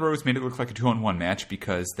basically, Nyla Rose made it look like a 2-on-1 match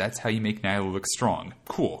because that's how you make Nyla look strong.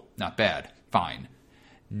 Cool. Not bad. Fine.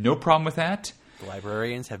 No problem with that. The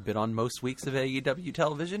Librarians have been on most weeks of AEW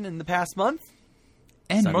television in the past month.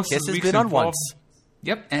 And Sun most Kiss of the has weeks been on involve- once.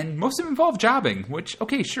 Yep, and most of them involve jobbing, which,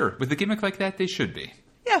 okay, sure. With a gimmick like that, they should be.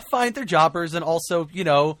 Yeah, fine, they're jobbers, and also,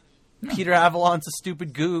 Peter Avalon's a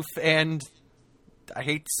stupid goof, and I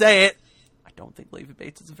hate to say it, I don't think Leva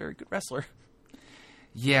Bates is a very good wrestler.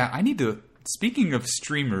 Yeah, I need to... Speaking of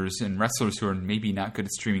streamers and wrestlers who are maybe not good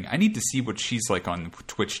at streaming, I need to see what she's like on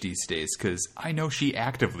Twitch these days, because I know she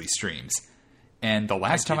actively streams. And the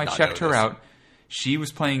last time I not checked know her this. out, she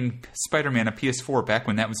was playing Spider-Man on PS4 back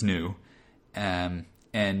when that was new.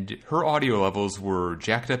 And her audio levels were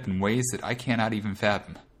jacked up in ways that I cannot even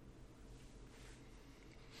fathom.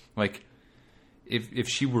 Like, if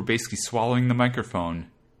she were basically swallowing the microphone,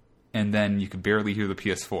 and then you could barely hear the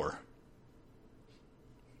PS4.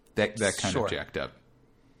 That kind Sure. of jacked up.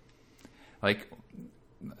 Like,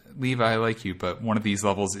 Levi, I like you, but one of these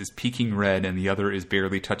levels is peaking red and the other is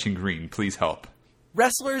barely touching green. Please help.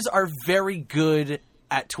 Wrestlers are very good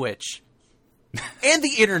at Twitch. And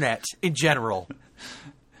the internet in general.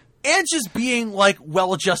 And just being,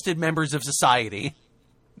 well-adjusted members of society.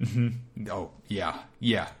 Oh, yeah.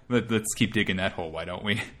 Let's keep digging that hole, why don't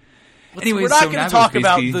we? We're not going to talk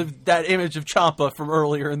about that image of Ciampa from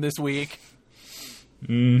earlier in this week.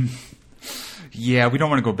 Yeah, we don't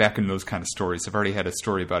want to go back into those kind of stories. I've already had a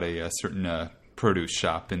story about a certain produce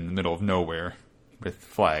shop in the middle of nowhere with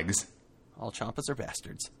flags. All Ciampas are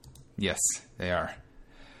bastards. Yes, they are.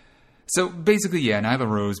 So basically, yeah, Nyla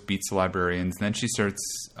Rose beats the Librarians, and then she starts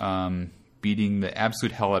beating the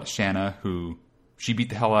absolute hell out of Shanna, who she beat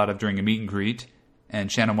the hell out of during a meet and greet,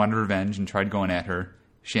 and Shanna wanted revenge and tried going at her.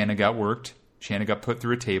 Shanna got worked. Shanna got put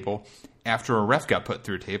through a table. After a ref got put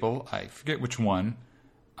through a table, I forget which one.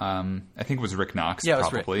 I think it was Rick Knox, Yeah,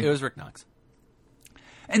 probably. it was Rick Knox.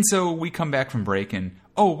 And so we come back from break, and,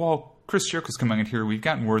 while Chris Jericho's coming in here, we've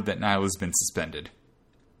gotten word that Nyla's been suspended.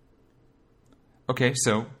 Okay,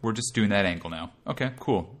 so we're just doing that angle now. Okay,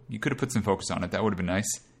 cool. You could have put some focus on it. That would have been nice.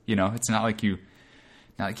 It's not like you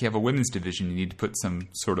have a women's division you need to put some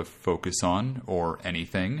sort of focus on or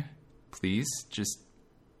anything. Please, just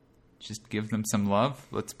give them some love.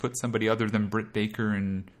 Let's put somebody other than Britt Baker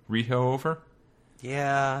and Riho over.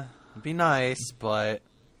 Yeah, it'd be nice, but...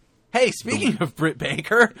 Hey, speaking of Britt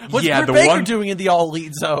Baker, what's Yeah, Britt the Baker one- doing in the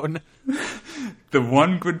All-Elite Zone? The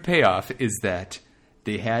one good payoff is that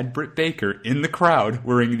they had Britt Baker in the crowd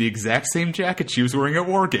wearing the exact same jacket she was wearing at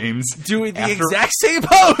War Games. Doing the after- exact same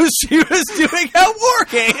pose she was doing at War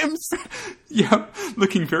Games! Yep,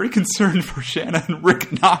 looking very concerned for Shanna and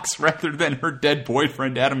Rick Knox rather than her dead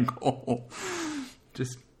boyfriend Adam Cole.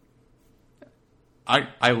 Just,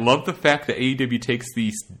 I love the fact that AEW takes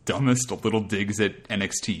these dumbest little digs at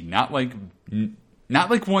NXT. Not like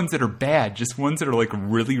ones that are bad, just ones that are like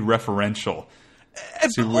really referential.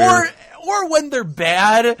 Or when they're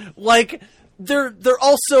bad, they're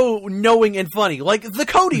also knowing and funny. Like the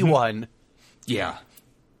Cody one. Yeah,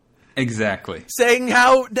 exactly. Saying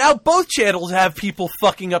how now both channels have people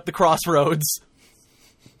fucking up the crossroads.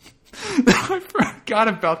 I forgot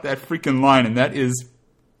about that freaking line, and that is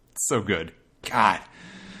so good. God.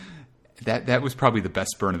 That was probably the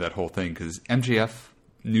best burn of that whole thing, because MJF,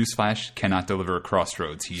 newsflash, cannot deliver a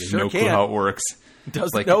Crossroads. He has Sure no clue can't. how it works.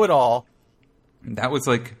 Doesn't know it all. That was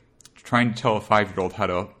like trying to tell a 5-year-old how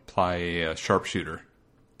to apply a sharpshooter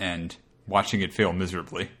and watching it fail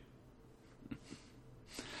miserably.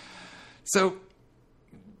 So,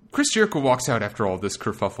 Chris Jericho walks out after all this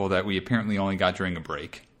kerfuffle that we apparently only got during a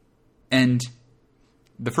break. And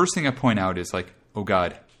the first thing I point out is like, oh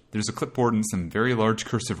god, there's a clipboard and some very large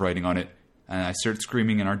cursive writing on it. And I start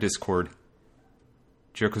screaming in our Discord,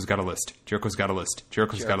 Jericho's got a list. Jericho's got a list.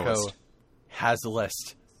 Jericho's got a list. Has a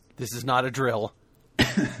list. This is not a drill.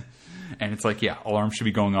 And it's like, yeah, alarms should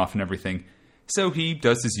be going off and everything. So he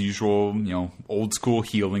does his usual, old school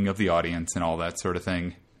healing of the audience and all that sort of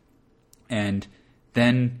thing. And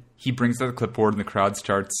then he brings out the clipboard and the crowd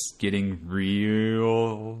starts getting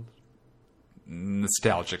real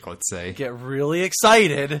nostalgic, let's say. Get really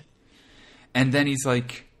excited. And then he's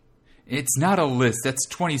like, it's not a list, that's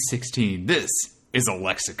 2016. This is a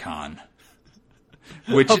lexicon.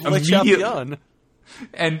 Which Of Le Champion.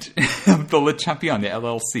 And the Le Champion, the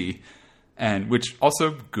LLC. And which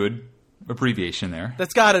also good abbreviation there.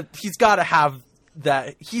 He's gotta have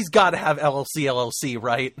that. He's gotta have LLC,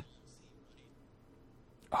 right?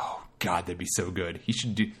 Oh, God, that'd be so good. He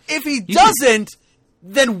should do... If he doesn't,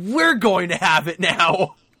 then we're going to have it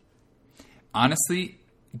now. Honestly,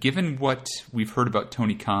 given what we've heard about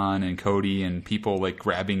Tony Khan and Cody and people like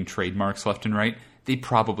grabbing trademarks left and right, they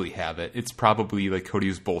probably have it. It's probably like Cody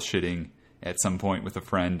was bullshitting at some point with a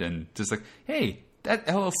friend and just like, hey, that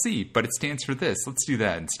LLC, but it stands for this. Let's do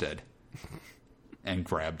that instead. And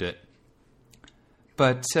grabbed it.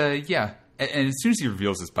 But, yeah. And as soon as he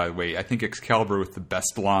reveals this, by the way, I think Excalibur with the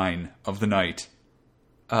best line of the night.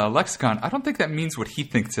 Lexicon, I don't think that means what he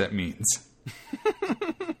thinks that means.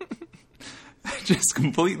 Just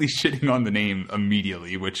completely shitting on the name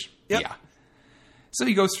immediately, which, yeah. So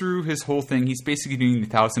he goes through his whole thing. He's basically doing the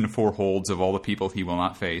 1,004 holds of all the people he will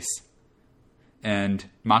not face. And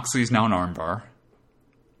Moxley is now an armbar.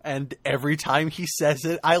 And every time he says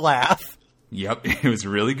it, I laugh. Yep, it was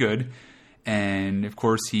really good. And, of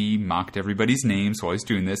course, he mocked everybody's names while he's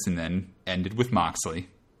doing this and then ended with Moxley.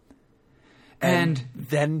 And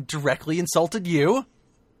then directly insulted you.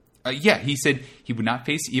 Yeah, he said he would not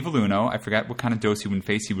face Evil Uno. I forgot what kind of dose he would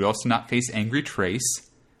face. He would also not face Angry Trace.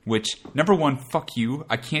 Which, number one, fuck you.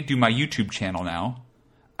 I can't do my YouTube channel now.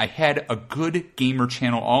 I had a good gamer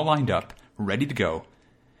channel all lined up, ready to go.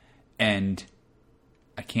 And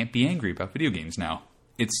I can't be angry about video games now.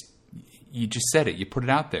 You just said it. You put it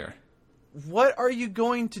out there. What are you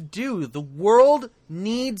going to do? The world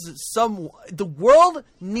needs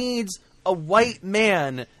a white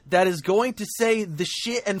man that is going to say the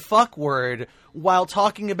shit and fuck word while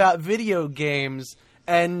talking about video games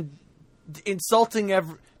and insulting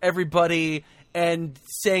everybody and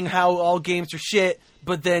saying how all games are shit,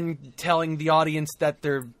 but then telling the audience that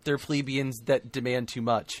they're plebeians that demand too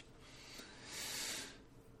much.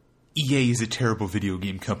 EA is a terrible video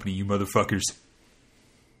game company, you motherfuckers.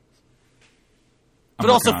 But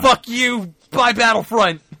also, fuck you, buy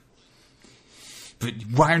Battlefront! But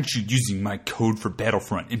why aren't you using my code for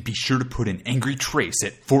Battlefront? And be sure to put in Angry Trace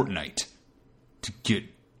at Fortnite to get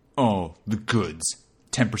all the goods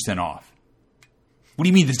 10% off. What do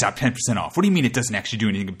you mean it's not 10% off? What do you mean it doesn't actually do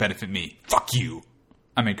anything to benefit me? Fuck you.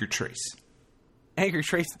 I'm Angry Trace. Angry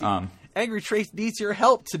Trace needs your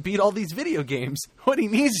help to beat all these video games. What he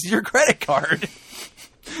needs is your credit card.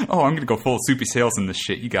 Oh, I'm going to go full Soupy Sales in this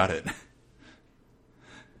shit. You got it.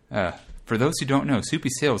 For those who don't know, Soupy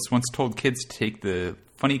Sales once told kids to take the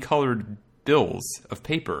funny colored bills of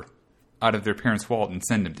paper out of their parents' wallet and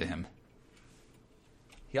send them to him.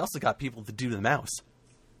 He also got people to do the mouse.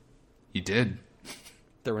 He did.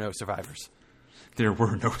 There were no survivors. There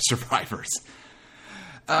were no survivors.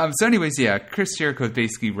 So anyways, yeah, Chris Jericho is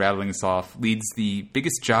basically rattling us off, leads the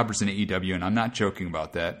biggest jobbers in AEW, and I'm not joking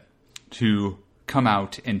about that, to come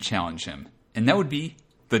out and challenge him. And that would be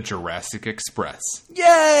the Jurassic Express.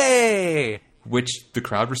 Yay! Which the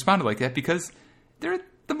crowd responded like that because they're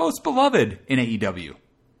the most beloved in AEW.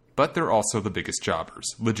 But they're also the biggest jobbers,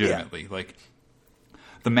 legitimately. Yeah. Like,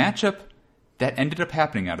 the matchup that ended up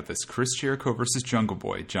happening out of this, Chris Jericho versus Jungle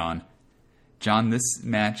Boy, John, this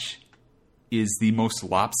match is the most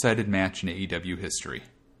lopsided match in AEW history.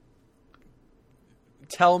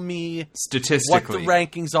 Tell me statistically what the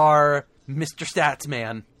rankings are, Mr.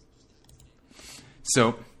 Statsman.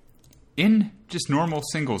 So, in just normal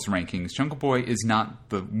singles rankings, Jungle Boy is not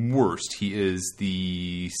the worst. He is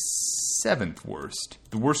the 7th worst.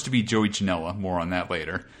 The worst to be Joey Janela. More on that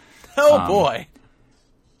later. Oh, boy.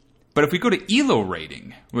 But if we go to ELO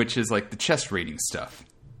rating, which is like the chest rating stuff,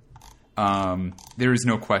 there is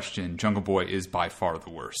no question Jungle Boy is by far the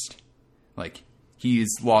worst. Like, he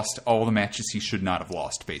has lost all the matches he should not have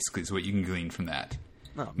lost, basically, is what you can glean from that.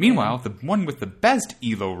 Oh, Meanwhile, the one with the best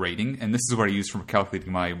ELO rating, and this is what I use for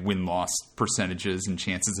calculating my win-loss percentages and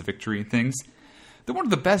chances of victory and things, the one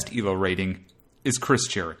with the best ELO rating is Chris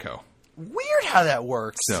Jericho. Weird how that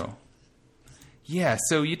works. So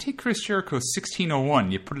you take Chris Jericho's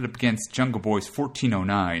 1601, you put it up against Jungle Boy's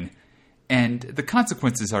 1409, and the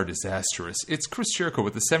consequences are disastrous. It's Chris Jericho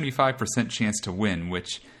with a 75% chance to win,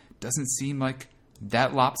 which doesn't seem like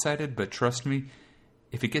that lopsided, but trust me,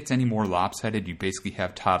 if it gets any more lopsided, you basically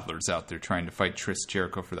have toddlers out there trying to fight Chris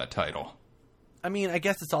Jericho for that title. I mean, I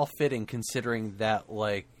guess it's all fitting considering that,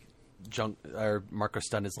 like, Marco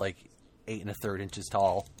Stunt is like 8 1/3 inches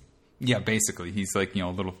tall. Yeah, basically. He's like,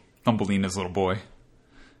 little Thumbelina's little boy.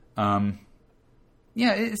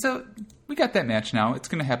 So we got that match now. It's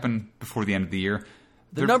going to happen before the end of the year.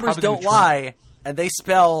 The numbers don't lie, and they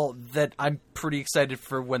spell that I'm pretty excited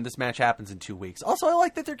for when this match happens in 2 weeks. Also, I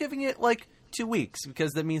like that they're giving it, 2 weeks,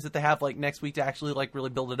 because that means that they have, next week to actually, really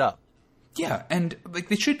build it up. Yeah, and,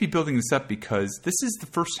 they should be building this up because this is the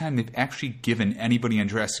first time they've actually given anybody on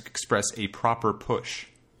Jurassic Express a proper push.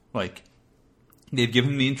 They've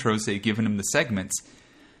given them the intros, they've given them the segments.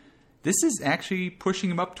 This is actually pushing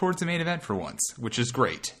them up towards the main event for once, which is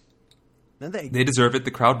great. And they deserve it,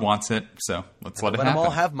 the crowd wants it, so let's let it happen. Let them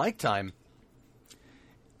all have mic time.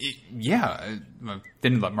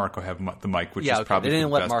 Didn't let Marco have the mic, which is probably they didn't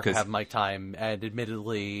the let best Marco have mic time, and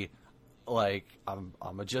admittedly, I'm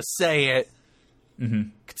gonna just say it. Mm-hmm.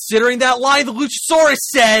 Considering that line the Luchasaurus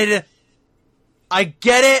said, I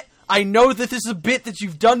get it. I know that this is a bit that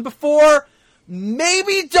you've done before.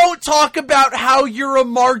 Maybe don't talk about how you're a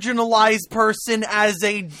marginalized person as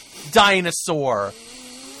a dinosaur.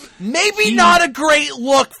 Maybe not a great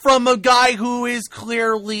look from a guy who is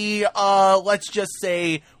clearly, let's just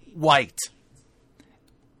say, white.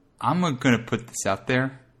 I'm going to put this out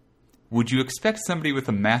there. Would you expect somebody with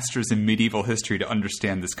a master's in medieval history to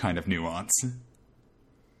understand this kind of nuance?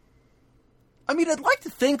 I mean, I'd like to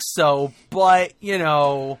think so, but,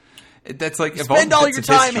 That's like... spend all your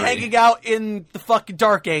time hanging out in the fucking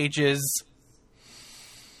Dark Ages.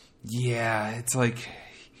 Yeah, it's like...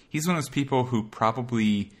 He's one of those people who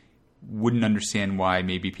probably wouldn't understand why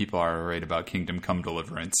maybe people are right about Kingdom Come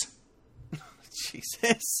Deliverance.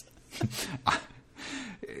 Jesus.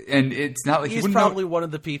 And it's not like... He's probably one of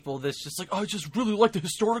the people that's just like, I just really like the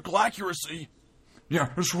historical accuracy. Yeah,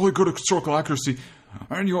 it's really good historical accuracy.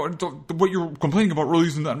 And what you're complaining about really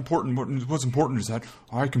isn't that important. What's important is that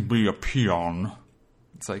I can be a peon.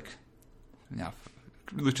 It's like, yeah,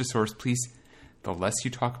 Luchasaurus, please. The less you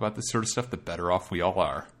talk about this sort of stuff, the better off we all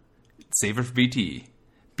are. Save it for BT.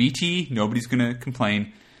 BT, nobody's going to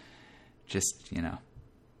complain. Just,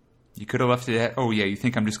 you could have left it at, oh yeah, you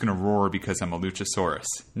think I'm just going to roar because I'm a Luchasaurus.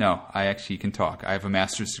 No, I actually can talk. I have a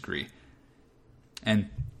master's degree. And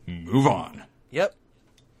move on. Yep.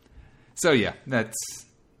 So yeah, that's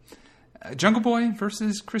Jungle Boy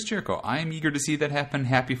versus Chris Jericho. I am eager to see that happen.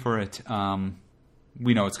 Happy for it.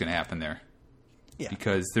 We know it's going to happen there. Yeah.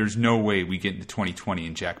 Because there's no way we get into 2020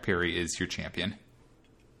 and Jack Perry is your champion.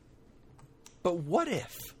 But what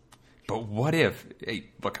if?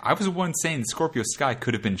 Hey, look, I was the one saying Scorpio Sky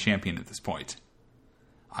could have been champion at this point.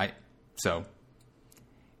 So,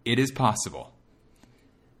 it is possible.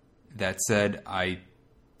 That said, I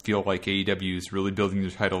feel like AEW is really building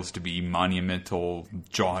their titles to be monumental,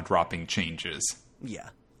 jaw-dropping changes. Yeah.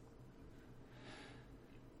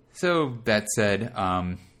 So, that said,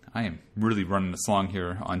 I am really running this long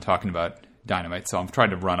here on talking about Dynamite, so I'm trying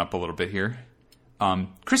to run up a little bit here.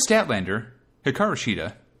 Chris Statlander, Hikaru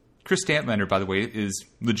Shida. Chris Statlander, by the way, is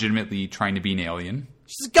legitimately trying to be an alien.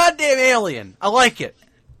 She's a goddamn alien. I like it.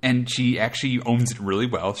 And she actually owns it really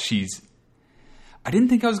well. I didn't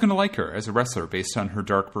think I was going to like her as a wrestler based on her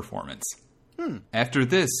dark performance. After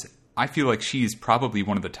this, I feel like she is probably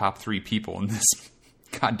one of the top 3 people in this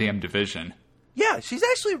goddamn division. Yeah, she's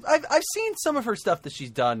actually... I've seen some of her stuff that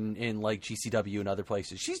she's done in, GCW and other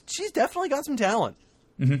places. She's definitely got some talent.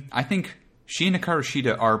 Mm-hmm. I think she and Hikaru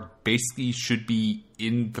Shida should be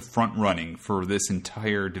in the front running for this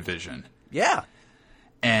entire division. Yeah.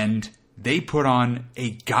 And they put on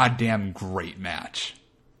a goddamn great match.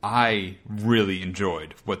 I really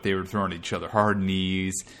enjoyed what they were throwing at each other. Hard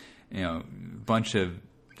knees, a bunch of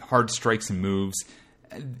hard strikes and moves.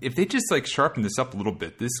 If they just sharpen this up a little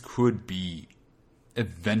bit, this could be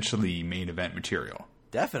eventually main event material.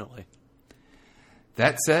 Definitely.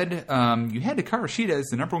 That said, you had Hikaru Shida as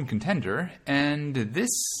the number 1 contender, and this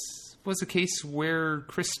was a case where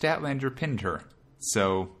Chris Statlander pinned her.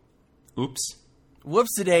 So, oops.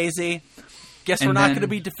 Whoopsie-daisy. Guess we're And not then- going to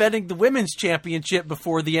be defending the women's championship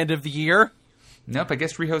before the end of the year. Nope, I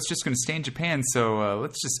guess Riho's just going to stay in Japan, so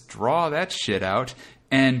let's just draw that shit out.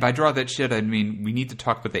 And by draw that shit, I mean we need to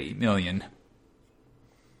talk about the 8 million.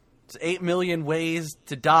 It's 8 million ways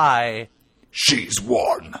to die. She's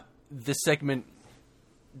won. This segment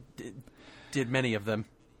did many of them.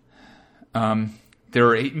 There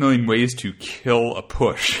are 8 million ways to kill a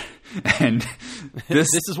push. And this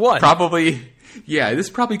is one. This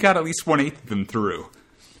probably got at least 1/8 of them through.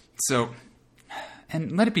 So,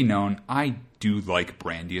 and let it be known, I do like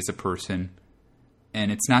Brandi as a person.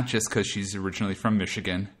 And it's not just because she's originally from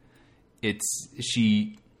Michigan.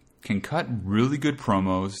 She can cut really good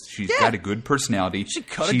promos. She's got a good personality. She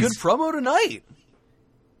cut a good promo tonight.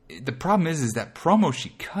 The problem is that promo she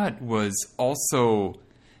cut was also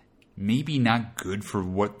maybe not good for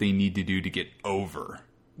what they need to do to get over.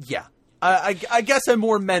 Yeah. I guess I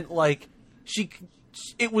more meant like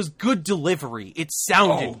it was good delivery. It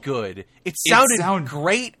sounded good. It sounded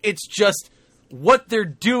great. It's just what they're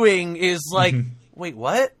doing is like, wait,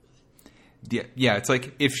 what? Yeah, it's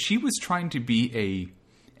like if she was trying to be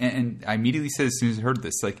and I immediately said as soon as I heard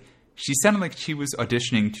this, like she sounded like she was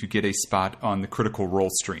auditioning to get a spot on the Critical Role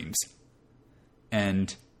streams.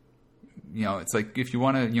 And it's like if you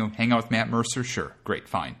want to, hang out with Matt Mercer, sure, great,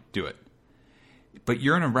 fine, do it. But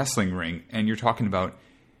you're in a wrestling ring and you're talking about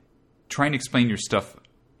trying to explain your stuff,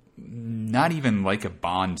 not even like a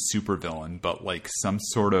Bond supervillain, but like some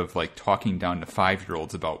sort of like talking down to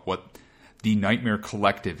 5-year-olds about what the Nightmare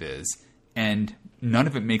Collective is. And none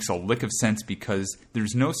of it makes a lick of sense because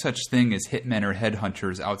there's no such thing as hitmen or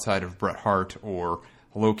headhunters outside of Bret Hart or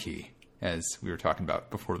Loki, as we were talking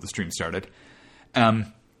about before the stream started.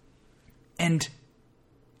 And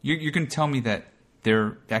you're going to tell me that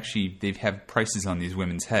they've had prices on these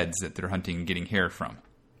women's heads that they're hunting and getting hair from.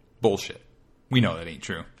 Bullshit. We know that ain't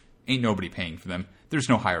true. Ain't nobody paying for them. There's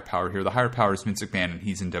no higher power here. The higher power is Vince McMahon, and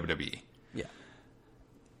he's in WWE. Yeah.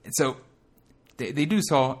 And so they do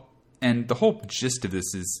so, and the whole gist of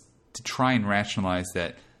this is to try and rationalize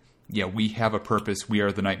that, we have a purpose. We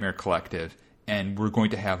are the Nightmare Collective, and we're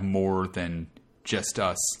going to have more than just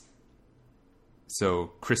us.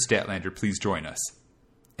 So, Chris Statlander, please join us.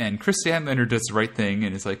 And Chris Statlander does the right thing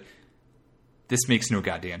and is like, this makes no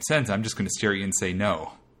goddamn sense. I'm just going to stare at you and say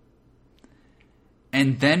no.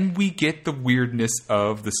 And then we get the weirdness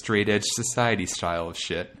of the straight edge society style of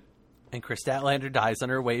shit. And Chris Statlander dies on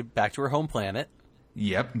her way back to her home planet.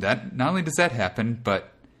 Yep, that not only does that happen,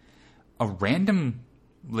 but a random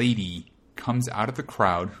lady comes out of the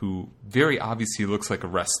crowd who very obviously looks like a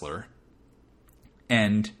wrestler.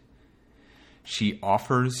 And she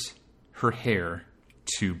offers her hair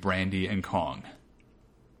to Brandi and Kong.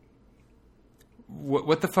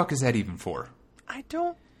 What the fuck is that even for? I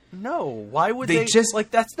don't know. Why would they just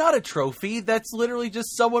like? That's not a trophy. That's literally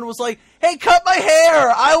just someone was like, "Hey, cut my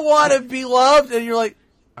hair. I want to be loved." And you're like,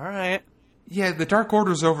 "All right." Yeah, the Dark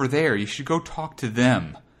Order's over there. You should go talk to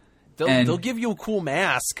them. They'll give you a cool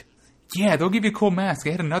mask. Yeah, they'll give you a cool mask.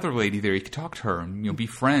 They had another lady there. You could talk to her and be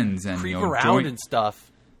friends and creep around and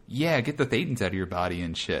stuff. Yeah, get the Thetans out of your body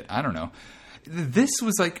and shit. I don't know. This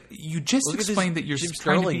was like you just explained that you're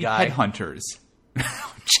trying to be headhunters.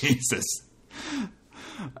 Jesus.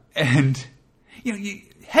 And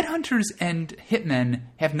headhunters and hitmen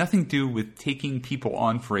have nothing to do with taking people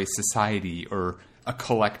on for a society or a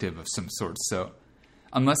collective of some sort. So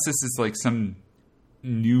unless this is like some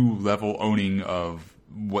new level owning of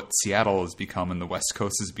what Seattle has become and the West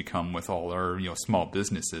Coast has become with all our small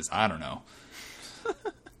businesses, I don't know.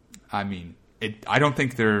 I mean, I don't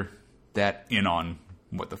think they're that in on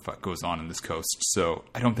what the fuck goes on in this coast, so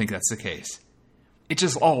I don't think that's the case. It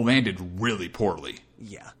just all landed really poorly.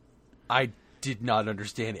 Yeah. I did not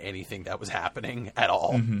understand anything that was happening at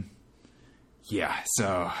all. Mm-hmm. Yeah,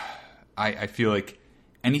 so I feel like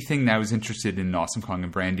anything that I was interested in Awesome Kong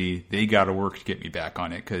and Brandi, they got to work to get me back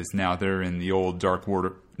on it, because now they're in the old Dark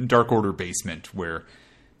Order basement where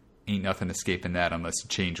ain't nothing escaping that unless you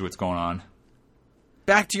change what's going on.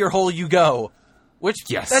 Back to your hole you go. Which,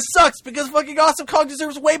 yes. That sucks, because fucking Awesome Kong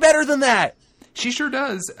deserves way better than that. She sure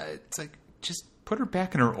does. It's like, just put her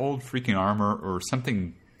back in her old freaking armor or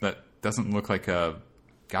something that doesn't look like a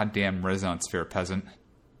goddamn Renaissance fair peasant.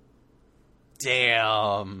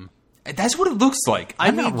 Damn. That's what it looks like.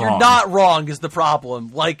 I mean, you're not wrong is the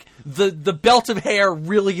problem. Like, the belt of hair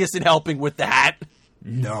really isn't helping with that.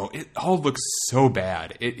 No, it all looks so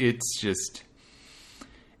bad. It's just...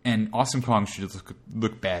 And Awesome Kong should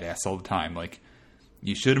look badass all the time. Like,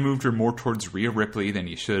 you should have moved her more towards Rhea Ripley than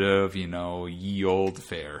you should have, ye old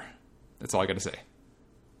fair. That's all I got to say.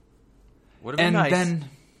 Would have been nice. And then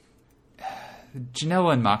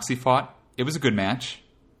Janela and Moxley fought. It was a good match.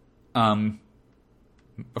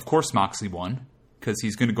 Of course Moxley won, because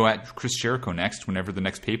he's going to go at Chris Jericho next, whenever the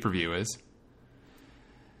next pay-per-view is.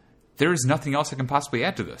 There is nothing else I can possibly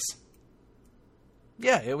add to this.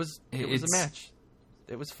 Yeah, it was a match.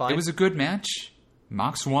 It was fine. It was a good match.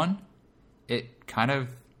 Mox won. It kind of...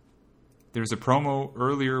 There was a promo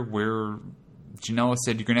earlier where Janela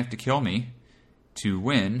said, "You're going to have to kill me to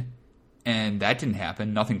win." And that didn't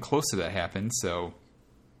happen. Nothing close to that happened, so...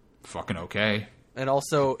 Fucking okay. And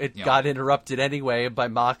also, it got interrupted anyway by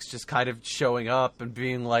Mox just kind of showing up and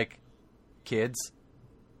being like, "Kids?"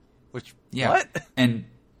 Which, what? And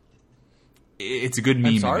it's a good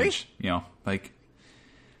meme image. Like...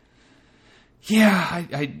 Yeah,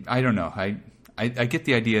 I don't know. I get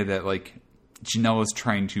the idea that, like, Janela's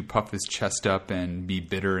trying to puff his chest up and be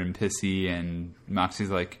bitter and pissy, and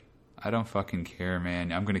Moxie's like, "I don't fucking care,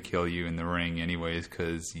 man. I'm going to kill you in the ring anyways,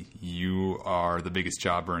 because you are the biggest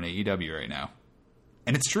jobber in AEW right now."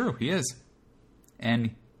 And it's true, he is.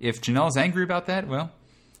 And if Janela's angry about that, well,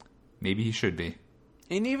 maybe he should be.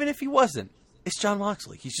 And even if he wasn't, it's Jon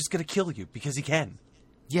Moxley. He's just going to kill you because he can.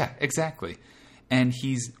 Yeah, exactly. And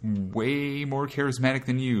he's way more charismatic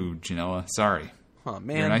than you, Janela. Sorry. Oh,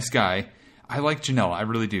 man. You're a nice guy. I like Janela, I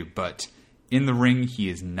really do. But in the ring, he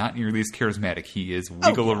is not nearly as charismatic. He is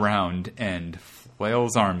wiggle around and flail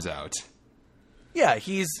his arms out. Yeah,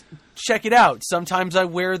 check it out. Sometimes I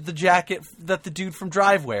wear the jacket that the dude from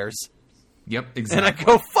Drive wears. Yep, exactly. And I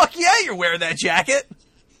go, "Fuck yeah, you're wearing that jacket."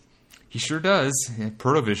 He sure does.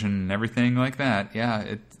 Protovision and everything like that.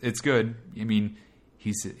 Yeah, it's good. I mean,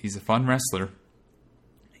 he's a fun wrestler.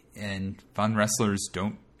 And fun wrestlers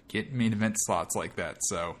don't get main event slots like that,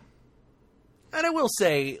 so... And I will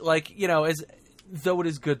say, like, though it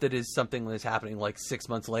is good that is something that is happening, like, 6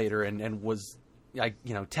 months later and was,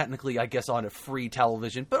 technically, I guess, on a free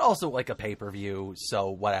television, but also, like, a pay-per-view, so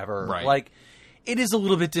whatever. Right. Like, it is a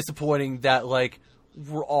little bit disappointing that, like,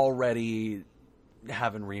 we're already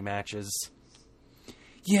having rematches.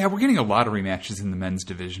 Yeah, we're getting a lot of rematches in the men's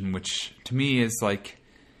division, which, to me, is, like...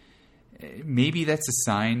 Maybe that's a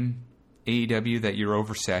sign, AEW, that you're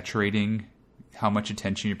oversaturating how much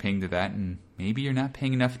attention you're paying to that, and maybe you're not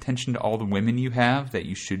paying enough attention to all the women you have that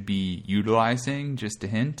you should be utilizing, just a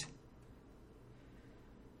hint.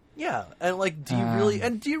 Yeah, and like, do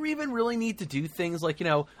you even really need to do things like,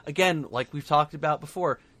 again, like we've talked about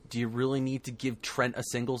before, do you really need to give Trent a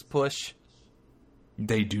singles push?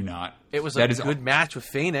 They do not. It was a good match with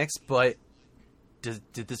Phoenix, but did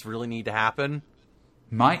this really need to happen?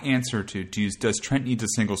 My answer to does Trent need a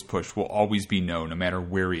singles push will always be no matter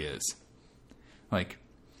where he is. Like,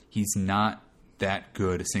 he's not that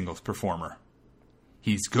good a singles performer.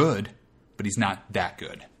 He's good, but he's not that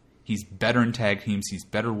good. He's better in tag teams. He's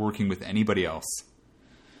better working with anybody else.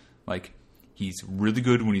 Like, he's really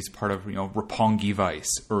good when he's part of, Roppongi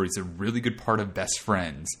Vice, or he's a really good part of Best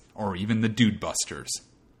Friends, or even the Dude Busters.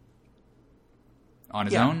 On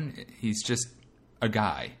his own, he's just a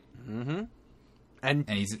guy. Mm-hmm. And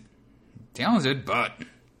he's talented, but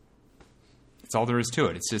that's all there is to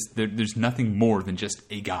it. It's just, there's nothing more than just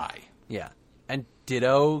a guy. Yeah. And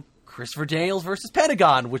ditto Christopher Daniels versus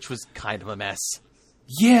Pentagon, which was kind of a mess.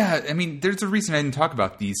 Yeah, I mean, there's a reason I didn't talk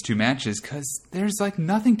about these two matches, because there's, like,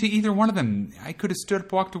 nothing to either one of them. I could have stood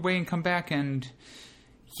up, walked away, and come back, and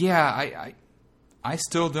yeah, I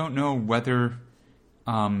still don't know whether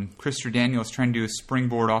Christopher Daniels trying to do a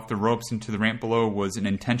springboard off the ropes into the ramp below was an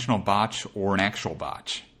intentional botch or an actual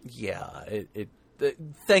botch. Yeah,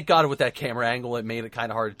 thank God with that camera angle, it made it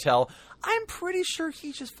kind of hard to tell. I'm pretty sure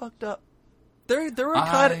he just fucked up. There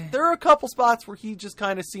are a couple spots where he just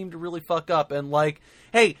kind of seemed to really fuck up, and like,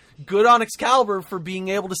 hey, good on Excalibur for being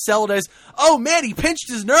able to sell it as, oh man, he pinched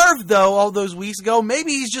his nerve though all those weeks ago.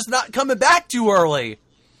 Maybe he's just not coming back too early.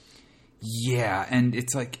 Yeah, and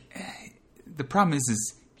it's like, the problem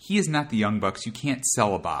is he is not the Young Bucks. You can't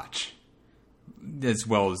sell a botch as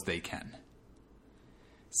well as they can.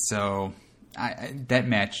 So that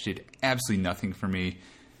match did absolutely nothing for me,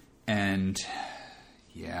 and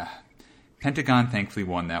yeah. Pentagon thankfully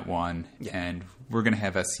won that one, and we're going to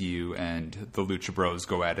have SCU and the Lucha Bros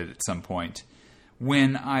go at it at some point.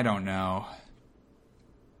 When, I don't know.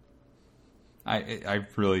 I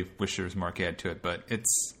really wish there was more add to it, but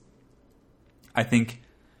I think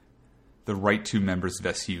the right two members of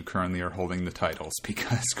SCU currently are holding the titles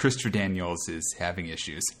because Christopher Daniels is having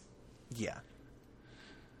issues. Yeah.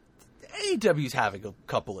 AEW's having a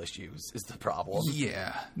couple issues is the problem.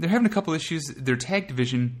 Yeah. They're having a couple issues. Their tag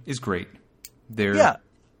division is great. Their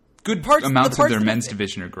good amounts of their men's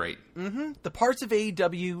division are great. Mm-hmm. The parts of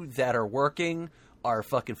AEW that are working are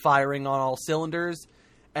fucking firing on all cylinders.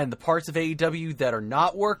 and the parts of AEW that are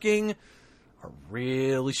not working are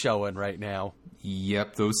really showing right now.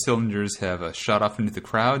 Yep, those cylinders have shot off into the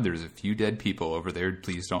crowd. There's a few dead people over there.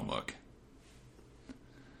 Please don't look.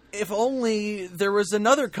 If only there was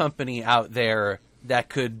another company out there that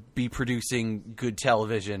could be producing good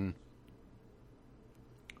television.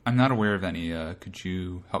 I'm not aware of any. Could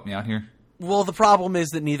you help me out here? Well, the problem is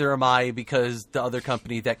that neither am I, because the other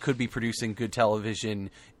company that could be producing good television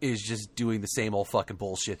is just doing the same old fucking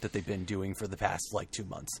bullshit that they've been doing for the past, 2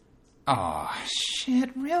 months. Aw, shit,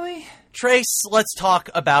 really? Trace, let's talk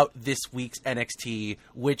about this week's NXT,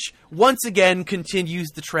 which once again continues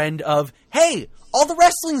the trend of, hey, all the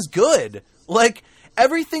wrestling's good.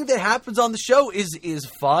 Everything that happens on the show is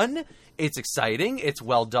fun. It's exciting. It's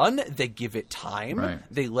well done. They give it time. Right.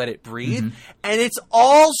 They let it breathe. Mm-hmm. And it's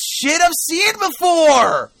all shit I've seen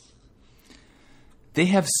before. They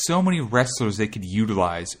have so many wrestlers they could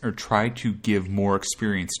utilize or try to give more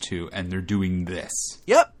experience to, and they're doing this.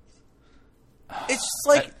 Yep. It's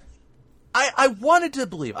just I wanted to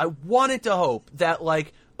believe, I wanted to hope that,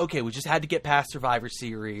 okay, we just had to get past Survivor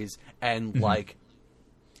Series, and,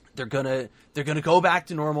 they're gonna go back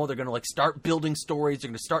to normal. They're gonna start building stories. They're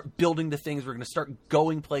gonna start building the things. We're gonna start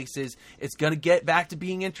going places. It's gonna get back to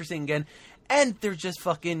being interesting again. And they're just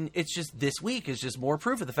it's just this week is just more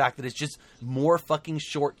proof of the fact that it's just more fucking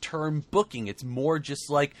short-term booking. It's more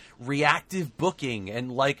just reactive booking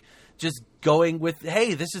and just going with,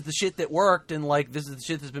 hey, this is the shit that worked, and this is the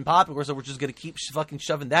shit that's been popular, so we're just gonna keep fucking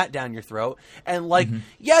shoving that down your throat. And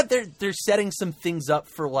yeah, they're setting some things up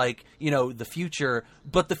for the future,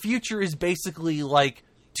 but the future is basically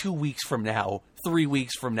 2 weeks from now, 3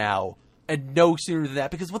 weeks from now, and no sooner than that,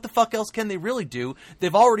 because what the fuck else can they really do?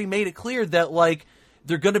 They've already made it clear that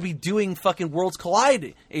they're gonna be doing fucking Worlds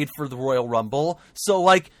Collide for the Royal Rumble, so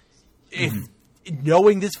if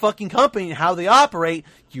knowing this fucking company and how they operate,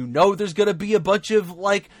 there's going to be a bunch of,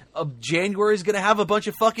 January's going to have a bunch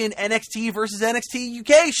of fucking NXT versus NXT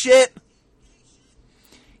UK shit.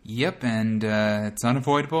 Yep, and it's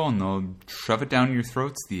unavoidable, and they'll shove it down your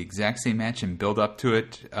throats, the exact same match, and build up to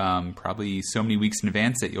it probably so many weeks in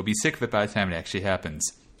advance that you'll be sick of it by the time it actually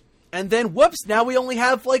happens. And then, whoops, now we only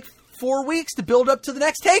have, 4 weeks to build up to the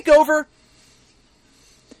next takeover.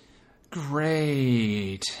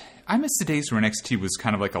 Great. I miss the days where NXT was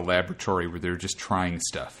kind of like a laboratory where they were just trying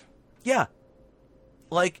stuff. Yeah.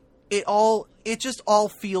 It just all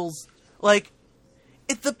feels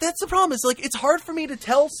that's the problem, is it's hard for me to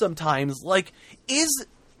tell sometimes, is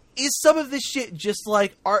some of this shit just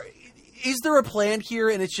is there a plan here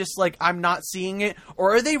and it's just I'm not seeing it,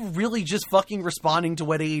 or are they really just fucking responding to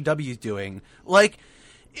what AEW is doing? Let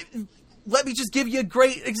me just give you a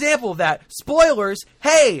great example of that. Spoilers,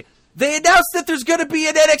 hey, they announced that there's going to be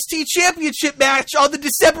an NXT Championship match on the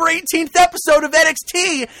December 18th episode of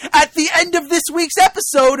NXT at the end of this week's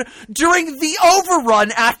episode during the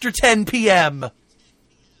overrun after 10 p.m.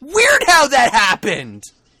 Weird how that happened!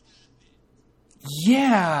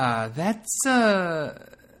 Yeah, that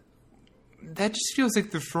just feels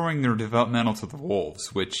like they're throwing their developmental to the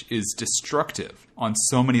wolves, which is destructive on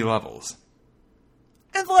so many levels.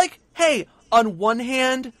 And hey, on one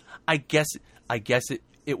hand, I guess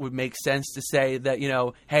it would make sense to say that,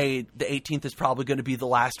 hey, the 18th is probably going to be the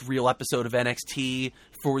last real episode of NXT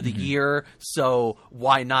for the year, so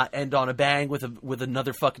why not end on a bang with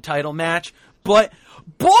another fucking title match? But,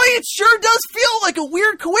 boy, it sure does feel like a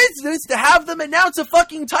weird coincidence to have them announce a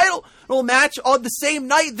fucking title match on the same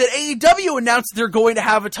night that AEW announced they're going to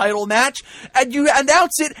have a title match, and you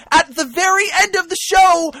announce it at the very end of the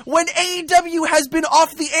show when AEW has been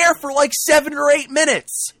off the air for 7 or 8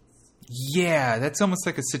 minutes. Yeah, that's almost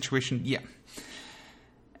like a situation. Yeah.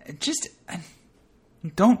 Just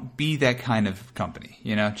don't be that kind of company,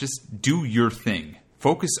 Just do your thing.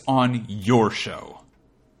 Focus on your show.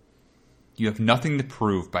 You have nothing to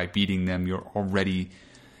prove by beating them. You're already...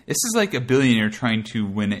 This is like a billionaire trying to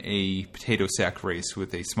win a potato sack race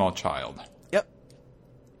with a small child. Yep.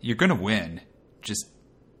 You're going to win. Just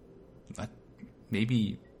let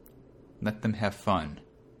them have fun.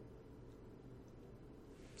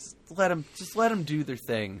 Just let them do their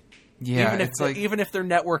thing. Yeah, even if their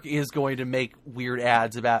network is going to make weird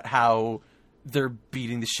ads about how they're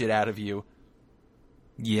beating the shit out of you.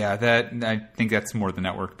 Yeah, I think that's more the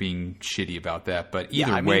network being shitty about that. But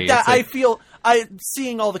either way, I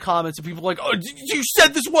seeing all the comments of people oh, you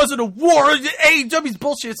said this wasn't a war. AEW's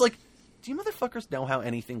bullshit. It's do you motherfuckers know how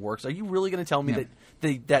anything works? Are you really going to tell me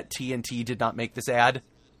that TNT did not make this ad?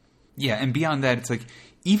 Yeah, and beyond that, it's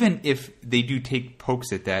even if they do take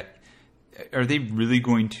pokes at that, are they really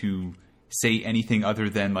going to say anything other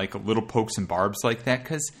than like little pokes and barbs like that.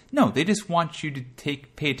 Because no, they just want you to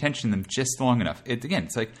pay attention to them just long enough.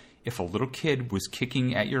 It's like if a little kid was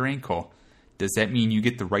kicking at your ankle, does that mean you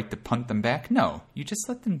get the right to punt them back? No, you just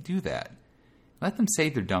let them do that. Let them say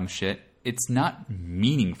their dumb shit. It's not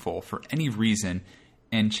meaningful for any reason.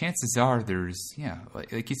 And chances are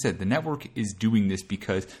like you said, the network is doing this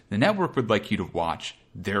because the network would like you to watch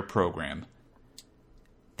their program.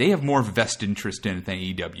 They have more vested interest in it than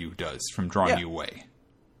AEW does from drawing you away.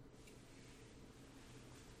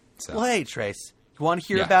 So, well, hey, Trace, you want to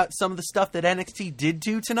hear about some of the stuff that NXT did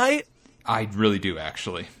do tonight? I really do,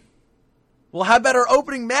 actually. Well, how about our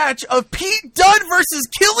opening match of Pete Dunne versus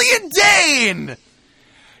Killian Dane?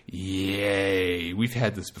 Yay. We've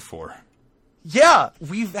had this before. Yeah,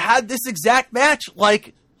 we've had this exact match,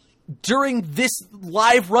 like, during this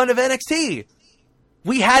live run of NXT.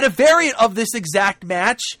 We had a variant of this exact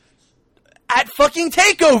match at fucking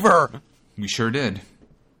TakeOver. We sure did.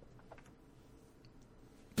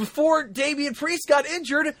 Before Damian Priest got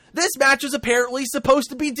injured, this match was apparently supposed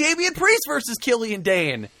to be Damian Priest versus Killian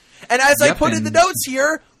Dane. And as I put in the notes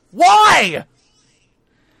here, why?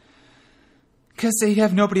 Because they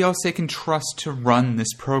have nobody else they can trust to run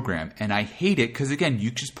this program. And I hate it because, again, you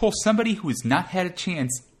just pull somebody who has not had a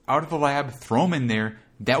chance out of the lab, throw them in there.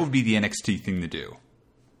 That would be the NXT thing to do.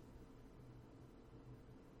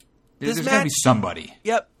 There's got to be somebody.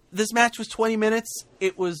 Yep. This match was 20 minutes.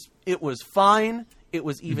 It was fine. It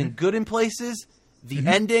was even good in places. The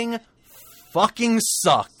ending fucking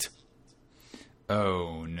sucked.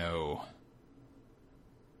 Oh, no.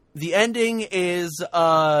 The ending is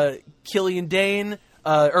Killian Dane,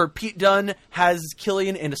 or Pete Dunne has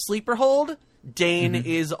Killian in a sleeper hold. Dane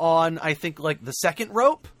is on, I think, like the second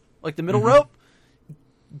rope, like the middle rope.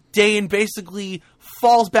 Dane basically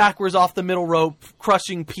falls backwards off the middle rope,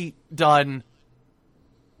 crushing Pete Dunne,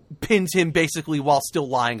 pins him basically while still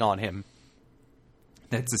lying on him.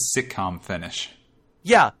 That's a sitcom finish.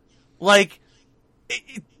 Yeah. Like,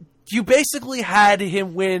 you basically had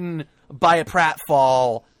him win by a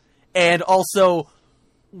pratfall, and also,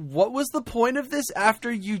 what was the point of this after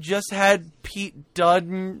you just had Pete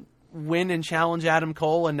Dunne win and challenge Adam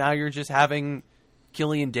Cole, and now you're just having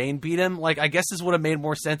Killian Dane beat him? Like, I guess this would have made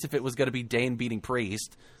more sense if it was going to be Dane beating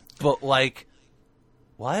Priest, but, like,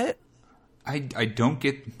 what? I don't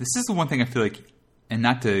get... This is the one thing I feel like, and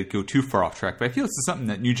not to go too far off track, but I feel this is something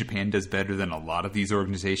that New Japan does better than a lot of these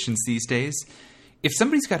organizations these days. If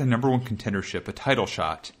somebody's got a number one contendership, a title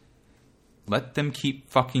shot, let them keep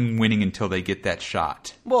fucking winning until they get that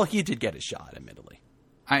shot. Well, he did get a shot, admittedly.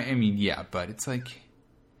 I mean, yeah, but it's like...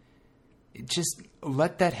 Just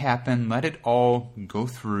let that happen, let it all go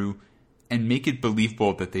through, and make it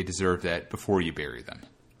believable that they deserve that before you bury them.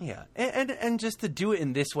 Yeah, and just to do it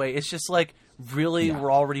in this way, it's just like, really,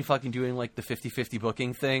 we're already fucking doing like the 50-50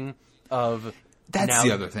 booking thing of... That's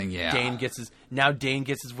the other thing, yeah. Dane gets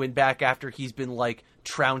his win back after he's been like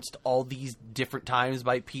trounced all these different times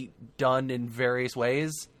by Pete Dunne in various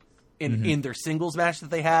ways. In their singles match that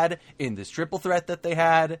they had, in this triple threat that they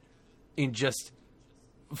had, in just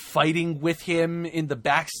fighting with him in the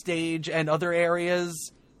backstage and other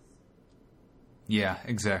areas. Yeah,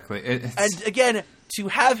 exactly. And again, to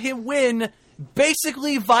have him win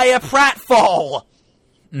basically via pratfall.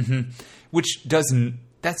 Which doesn't...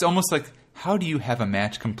 That's almost like, how do you have a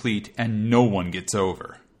match complete and no one gets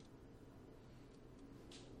over?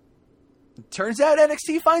 Turns out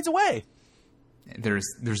NXT finds a way.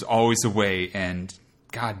 There's always a way, and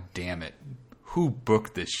god damn it, who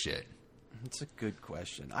booked this shit? It's a good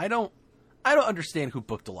question. I don't understand who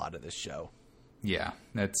booked a lot of this show. Yeah,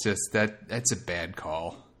 that's a bad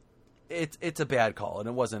call. It's a bad call, and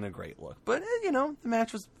it wasn't a great look. But, you know, the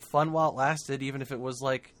match was fun while it lasted, even if it was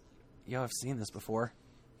like, yo, I've seen this before.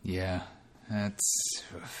 Yeah, that's...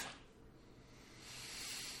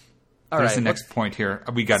 All There's right, the next point here.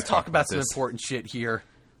 We got to talk about this. Some important shit here.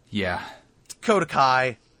 Yeah. Dakota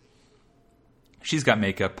Kai. She's got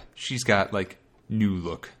makeup. She's got, like, new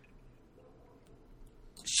look.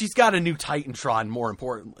 She's got a new Titantron, more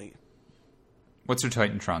importantly. What's her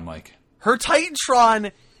Titantron like? Her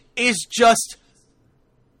Titantron is just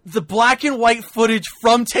the black and white footage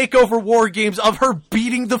from TakeOver War Games of her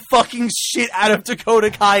beating the fucking shit out of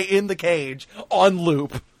Dakota Kai in the cage on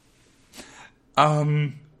loop.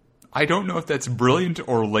 I don't know if that's brilliant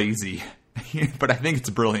or lazy, but I think it's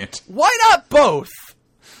brilliant. Why not both?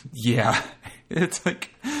 Yeah. It's like,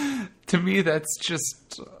 to me, that's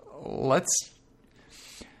just,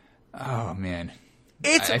 oh, man.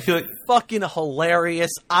 It's I feel like fucking hilarious.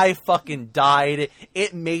 I fucking died.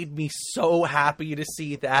 It made me so happy to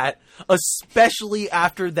see that, especially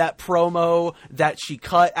after that promo that she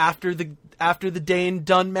cut after the after the Dane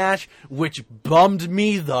Dunn match, which bummed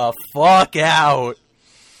me the fuck out.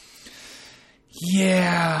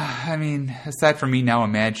 Yeah, I mean, aside from me now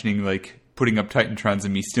imagining, like, putting up Titantrons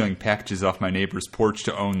and me stealing packages off my neighbor's porch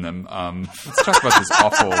to own them, let's talk about this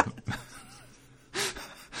awful...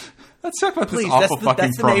 Let's talk about this awful fucking promo.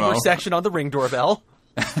 That's the neighbor section on the Ring doorbell.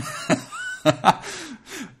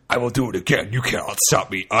 I will do it again. You cannot stop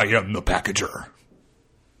me. I am the packager.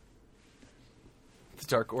 The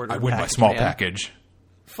Dark Order. I win my small package.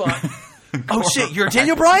 Fuck. Oh shit, you're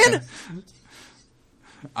Daniel Bryan?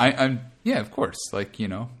 I'm yeah, of course. Like, you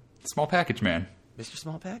know, small package man. Mr.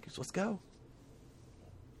 Small Package, let's go.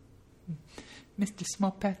 Mr.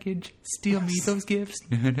 Small Package, steal me those gifts.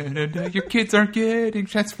 No. Your kids aren't getting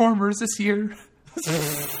Transformers this year. Let's get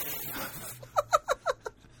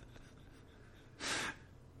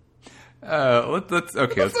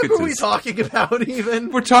to What are we talking about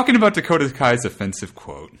even? We're talking about Dakota Kai's offensive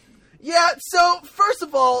quote. Yeah, so first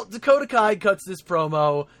of all, Dakota Kai cuts this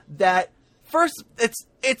promo that first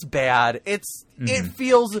it's bad. It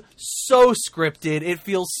feels so scripted. It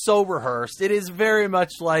feels so rehearsed. It is very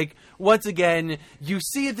much like, once again, you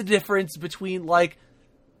see the difference between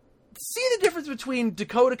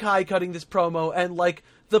Dakota Kai cutting this promo and like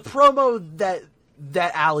the promo that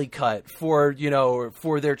Allie cut for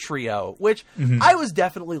their trio, which I was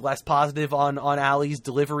definitely less positive on Allie's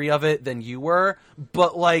delivery of it than you were,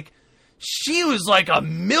 but like she was like a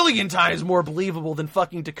million times more believable than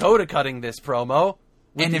fucking Dakota cutting this promo.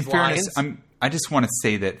 And in fairness, I just want to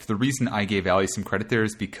say that the reason I gave Allie some credit there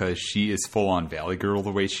is because she is full on Valley Girl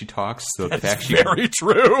the way she talks. So the fact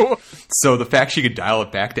true. So the fact she could dial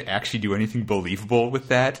it back to actually do anything believable with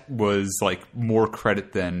that was like more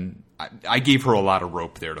credit than I gave her a lot of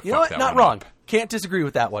rope there to fuck that one Not wrong. up. Can't disagree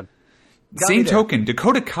with that one. Same token,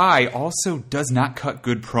 Dakota Kai also does not cut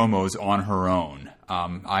good promos on her own.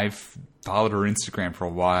 I've followed her Instagram for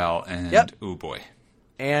a while, and oh boy.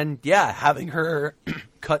 And yeah, having her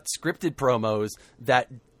cut scripted promos that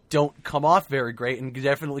don't come off very great and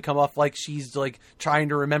definitely come off like she's like trying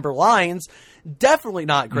to remember lines, definitely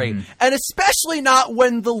not great. And especially not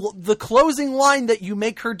when the closing line that you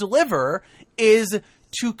make her deliver is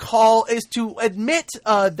to admit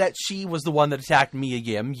that she was the one that attacked Mia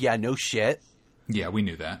Yim. Yeah, no shit. Yeah, we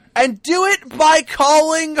knew that. And do it by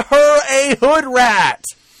calling her a hood rat.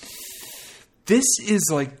 This is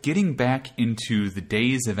like getting back into the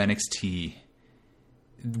days of NXT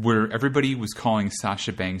where everybody was calling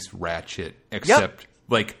Sasha Banks ratchet, except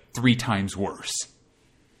like 3 times worse.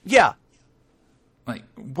 Yeah. Like,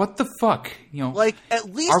 what the fuck? You know, like,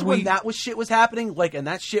 at least when that shit was happening, like, and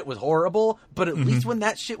that shit was horrible, but at least when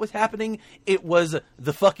that shit was happening, it was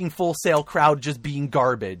the fucking Full Sail crowd just being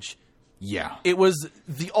garbage. Yeah. It was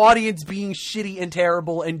the audience being shitty and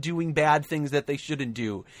terrible and doing bad things that they shouldn't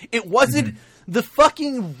do. It wasn't the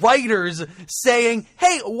fucking writers saying,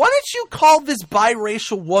 hey, why don't you call this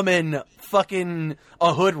biracial woman fucking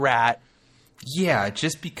a hood rat? Yeah,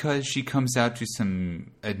 just because she comes out to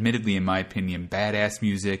some, admittedly, in my opinion, badass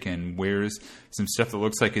music and wears some stuff that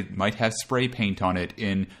looks like it might have spray paint on it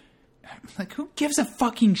like, who gives a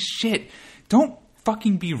fucking shit? Don't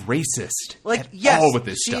fucking be racist all with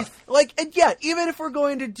this stuff. Like, and yeah, even if we're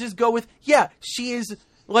going to just go with, she is,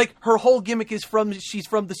 like, her whole gimmick is she's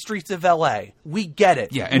from the streets of L.A. We get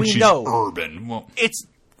it. Yeah, and we she's know. Urban. Well, it's...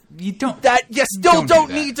 You don't... That, you still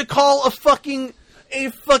don't need to call a fucking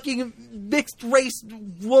mixed race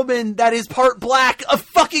woman that is part black a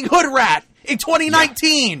fucking hood rat in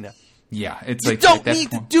 2019. Yeah, it's you like... You don't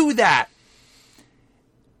need to do that.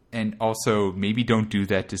 And also, maybe don't do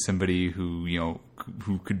that to somebody who, you know,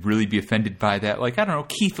 who could really be offended by that. Like, I don't know,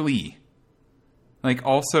 Keith Lee. Like,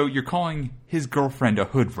 also, you're calling his girlfriend a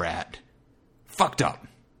hood rat. Fucked up.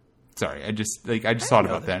 Sorry, I just thought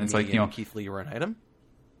about that. And it's like, you know... Keith Lee were an item?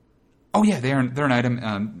 Oh, yeah, they're an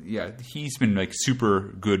item. He's been, like,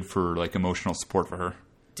 super good for, like, emotional support for her.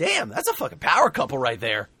 Damn, that's a fucking power couple right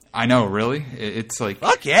there. I know, really? It's like...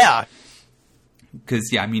 Fuck yeah!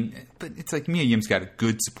 Because, yeah, I mean, but it's like Mia Yim's got a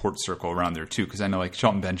good support circle around there, too. Because I know, like,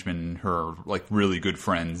 Shelton Benjamin and her are, like, really good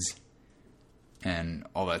friends and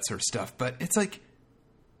all that sort of stuff. But it's like,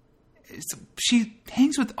 she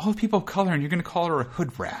hangs with all people of color and you're going to call her a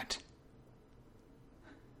hood rat.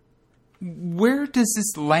 Where does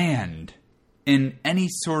this land in any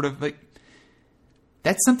sort of, like...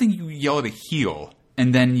 That's something you yell at a heel,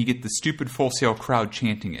 and then you get the stupid Full Sail crowd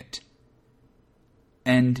chanting it.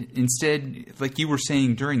 And instead, like you were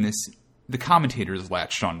saying during this, the commentators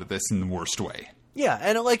latched onto this in the worst way. Yeah,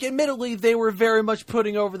 and like, admittedly, they were very much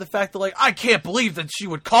putting over the fact that, like, I can't believe that she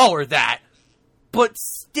would call her that. But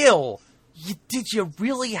still, did you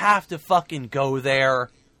really have to fucking go there?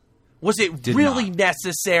 Was it Did really not.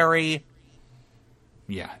 necessary?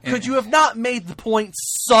 Yeah. Could you have not made the point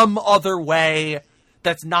some other way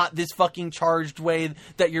that's not this fucking charged way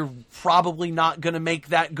that you're probably not going to make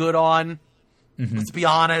that good on? Let's be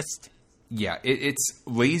honest. Yeah, it's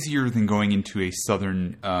lazier than going into a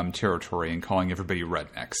southern territory and calling everybody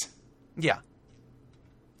rednecks. Yeah.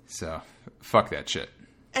 So, fuck that shit.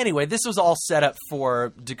 Anyway, this was all set up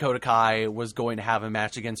for Dakota Kai was going to have a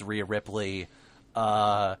match against Rhea Ripley.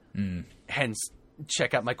 Hence,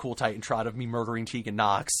 check out my cool Titantrad of me murdering Tegan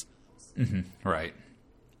Nox. Right.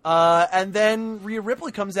 And then Rhea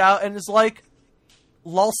Ripley comes out and is like,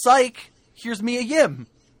 lol psych, here's Mia Yim.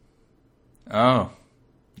 Oh.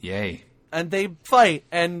 Yay. And they fight,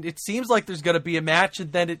 and it seems like there's going to be a match,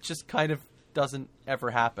 and then it just kind of doesn't ever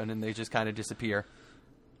happen, and they just kind of disappear.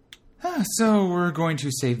 So we're going to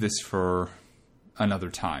save this for another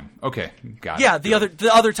time. Okay, got it. Yeah, the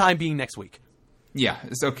other time being next week. Yeah,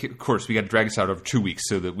 it's okay. Of course, we got to drag this out over 2 weeks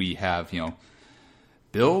so that we have,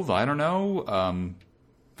 build. I don't know.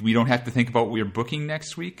 We don't have to think about what we're booking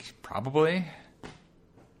next week, probably.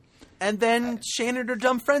 And then Shayna and her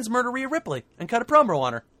dumb friends murder Rhea Ripley and cut a promo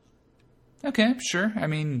on her. Okay, sure. I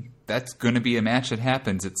mean, that's going to be a match that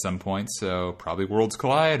happens at some point, so probably Worlds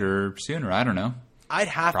Collide or sooner. I don't know. I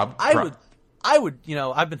would,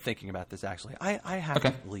 I've been thinking about this actually. I have to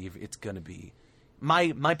believe it's going to be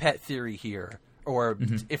my pet theory here, or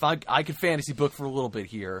if I could fantasy book for a little bit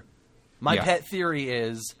here. My pet theory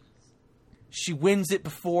is she wins it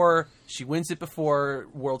before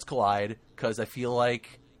Worlds Collide, because I feel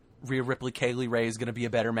like Rhea Ripley Kaylee Ray is going to be a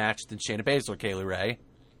better match than Shayna Baszler Kaylee Ray.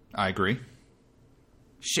 I agree.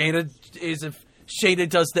 Shayna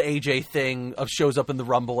does the AJ thing of shows up in the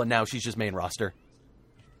Rumble and now she's just main roster.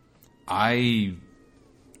 Honestly,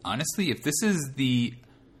 if this is the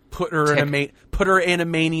put her in a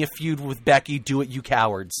Mania feud with Becky, do it, you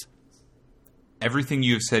cowards. Everything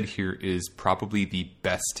you have said here is probably the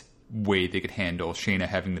best way they could handle Shayna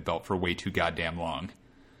having the belt for way too goddamn long.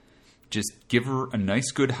 Just give her a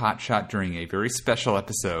nice good hot shot during a very special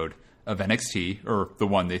episode of NXT, or the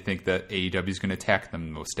one they think that AEW is going to attack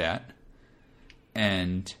them most at.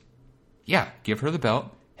 And, yeah, give her the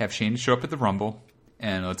belt, have Shayna show up at the Rumble,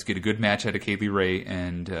 and let's get a good match out of Kaylee Ray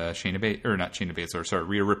and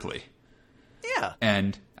Rhea Ripley. Yeah.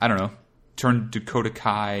 And, I don't know, turn Dakota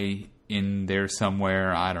Kai in there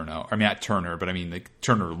somewhere, I don't know. I mean, not turn her, but I mean, like,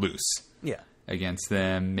 turn her loose. Yeah. Against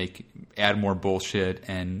them, add more bullshit,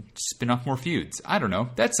 and spin off more feuds. I don't know.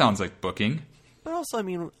 That sounds like booking. But also, I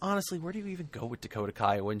mean, honestly, where do you even go with Dakota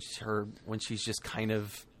Kai when she's just kind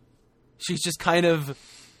of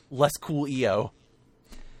less cool EO?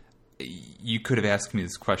 You could have asked me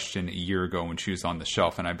this question a year ago when she was on the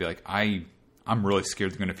shelf, and I'd be like, I'm really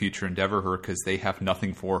scared they're going to future endeavor her because they have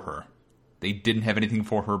nothing for her. They didn't have anything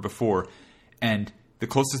for her before, and the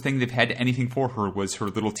closest thing they've had to anything for her was her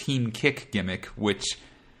little Team Kick gimmick, which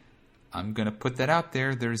I'm going to put that out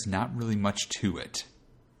there. There's not really much to it.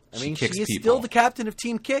 I mean, she is still the captain of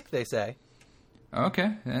Team Kick, they say.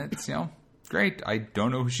 Okay, that's, great. I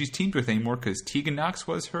don't know who she's teamed with anymore because Tegan Nox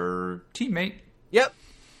was her teammate. Yep.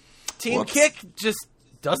 Team Kick just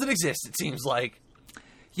doesn't exist, it seems like.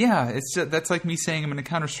 Yeah, that's like me saying I'm in a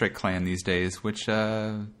Counter-Strike clan these days, which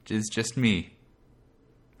is just me.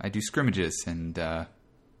 I do scrimmages, and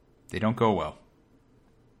they don't go well.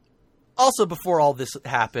 Also, before all this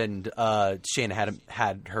happened, Shayna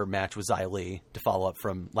had her match with Xia Li to follow up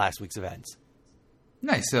from last week's events.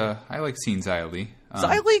 Nice. I like seeing Xia Li.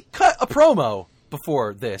 Xia Li cut a promo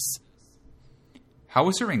before this. How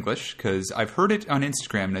was her English? Because I've heard it on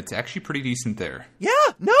Instagram, and it's actually pretty decent there. Yeah,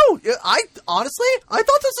 no, I thought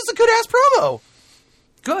this was a good-ass promo.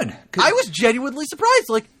 Good. I was genuinely surprised.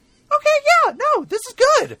 Like, okay, yeah, no, this is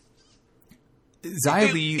good.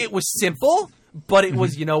 Xia Li... It was simple, but it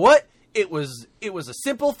was, you know what? It was a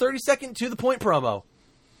simple 30-second to-the-point promo.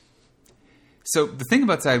 So the thing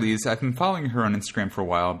about Xia Li is I've been following her on Instagram for a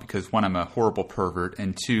while because, one, I'm a horrible pervert,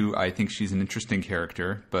 and two, I think she's an interesting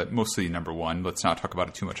character, but mostly number one. Let's not talk about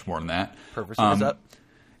it too much more than that. Perversity is up.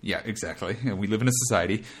 Yeah, exactly. We live in a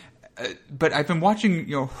society. But I've been watching,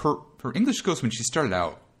 her English skills when she started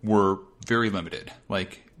out were very limited.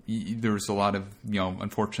 Like, there was a lot of,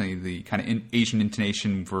 unfortunately, the kind of Asian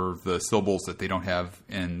intonation for the syllables that they don't have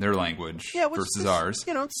in their language versus ours.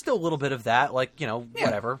 It's still a little bit of that, like,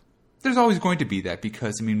 whatever. There's always going to be that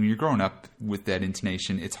because, I mean, when you're growing up with that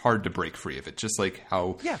intonation, it's hard to break free of it. Just like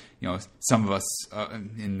how, some of us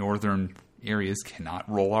in northern areas cannot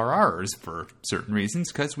roll our R's for certain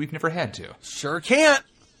reasons because we've never had to. Sure can't.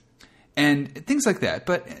 And things like that.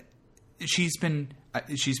 But she's been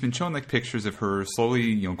showing like pictures of her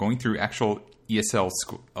slowly, going through actual ESL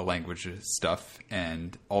language stuff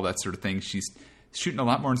and all that sort of thing. She's shooting a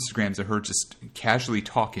lot more Instagrams of her just casually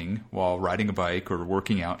talking while riding a bike or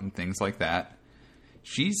working out and things like that.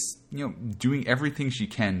 She's, doing everything she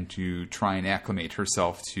can to try and acclimate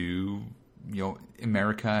herself to,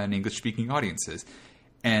 America and English-speaking audiences.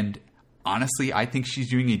 And honestly, I think she's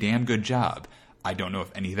doing a damn good job. I don't know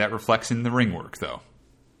if any of that reflects in the ring work, though.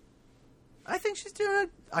 I think she's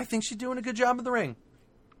doing a good job in the ring.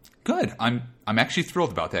 Good. I'm actually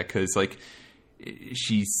thrilled about that because,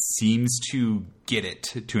 she seems to get it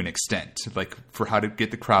to an extent, for how to get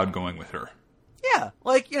the crowd going with her. Yeah,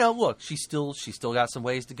 look, she's still got some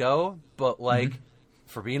ways to go, but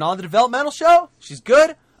for being on the developmental show, she's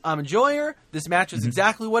good. I'm enjoying her. This match was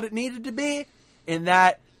exactly what it needed to be, in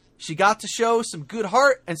that she got to show some good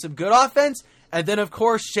heart and some good offense, and then of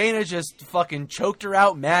course Shayna just fucking choked her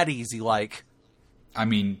out mad easy like. I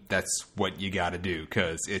mean, that's what you gotta do,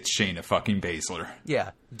 because it's Shayna fucking Baszler.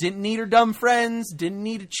 Yeah. Didn't need her dumb friends, didn't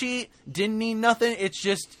need to cheat, didn't need nothing. It's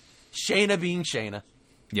just Shayna being Shayna.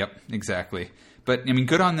 Yep, exactly. But,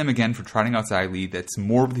 good on them again for trotting out Xia Li. That's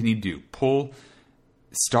more what they need to do. Pull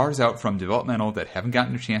stars out from developmental that haven't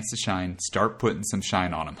gotten a chance to shine. Start putting some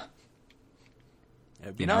shine on them.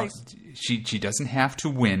 It'd be nice. She doesn't have to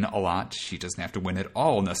win a lot. She doesn't have to win at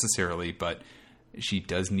all necessarily, but she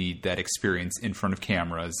does need that experience in front of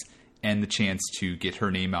cameras and the chance to get her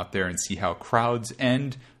name out there and see how crowds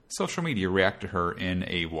and social media react to her in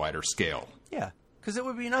a wider scale. Yeah, because it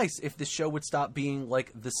would be nice if the show would stop being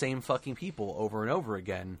the same fucking people over and over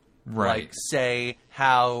again. Right. Say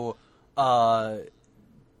how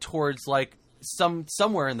towards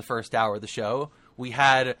somewhere in the first hour of the show, we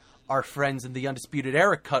had our friends in the Undisputed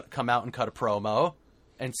Era come out and cut a promo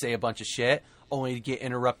and say a bunch of shit, only to get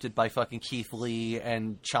interrupted by fucking Keith Lee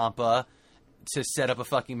and Ciampa to set up a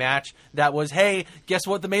fucking match that was, hey, guess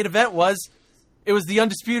what the main event was? It was the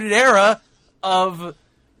Undisputed Era of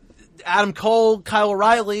Adam Cole, Kyle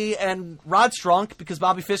O'Reilly, and Rod Strunk, because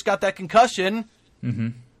Bobby Fish got that concussion,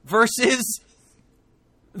 versus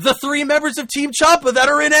the 3 members of Team Ciampa that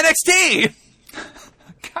are in NXT.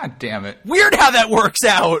 God damn it. Weird how that works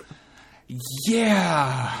out.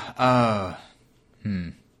 Yeah.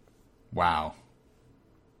 Wow.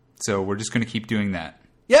 So we're just going to keep doing that.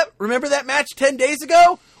 Yep. Remember that match 10 days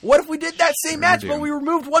ago? What if we did that same match, but we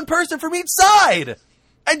removed one person from each side?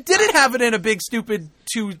 And didn't have it in a big, stupid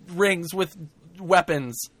 2 rings with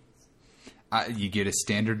weapons. You get a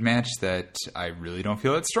standard match that I really don't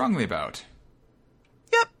feel that strongly about.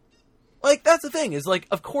 Yep. That's the thing, is,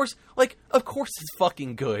 of course it's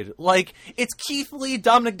fucking good. It's Keith Lee,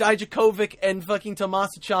 Dominik Dijakovic, and fucking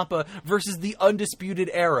Tommaso Ciampa versus the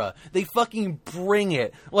Undisputed Era. They fucking bring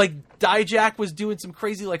it. Dijak was doing some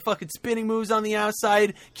crazy, fucking spinning moves on the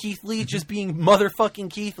outside. Keith Lee just being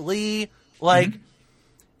motherfucking Keith Lee.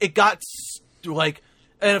 It got,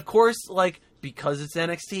 and of course, because it's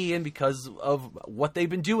NXT and because of what they've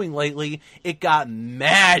been doing lately, it got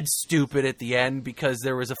mad stupid at the end because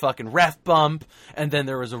there was a fucking ref bump, and then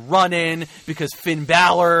there was a run-in because Finn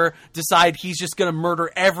Balor decided he's just going to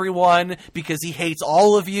murder everyone because he hates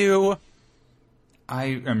all of you. I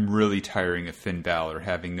am really tiring of Finn Balor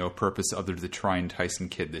having no purpose other than to try and Tyson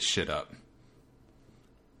Kidd this shit up.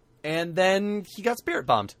 And then he got spirit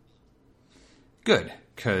bombed. Good,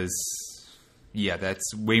 because... yeah,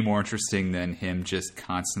 that's way more interesting than him just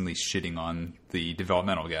constantly shitting on the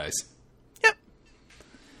developmental guys. Yep.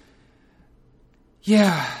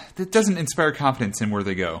 Yeah, that doesn't inspire confidence in where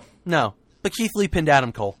they go. No, but Keith Lee pinned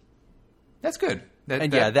Adam Cole. That's good.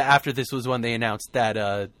 After this was when they announced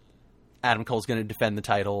that Adam Cole's going to defend the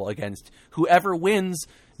title against whoever wins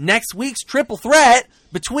next week's triple threat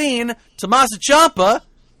between Tommaso Ciampa,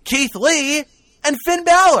 Keith Lee, and Finn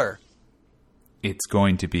Balor. It's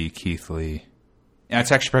going to be Keith Lee. And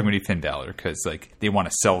it's actually probably going to be Finn Balor because, they want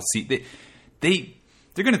to sell seat.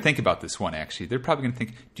 They're going to think about this one, actually. They're probably going to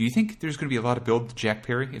think, do you think there's going to be a lot of build to Jack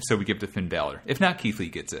Perry? If so, we give it to Finn Balor. If not, Keith Lee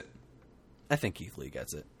gets it. I think Keith Lee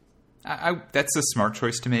gets it. That's a smart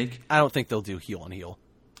choice to make. I don't think they'll do heel on heel.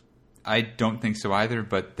 I don't think so either,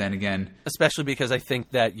 but then again... especially because I think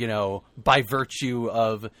that, by virtue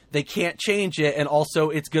of they can't change it, and also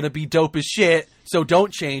it's going to be dope as shit, so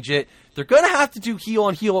don't change it, they're going to have to do heel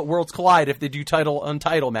on heel at Worlds Collide if they do title on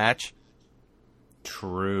title match.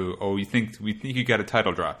 True. Oh, we think you got a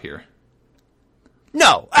title drop here.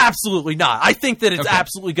 No, absolutely not. I think that it's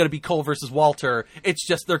absolutely going to be Cole versus Walter. It's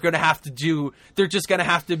just they're just going to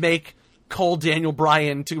have to make Cole Daniel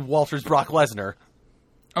Bryan to Walter's Brock Lesnar.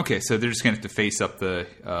 Okay, so they're just going to have to face up the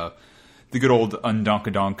good old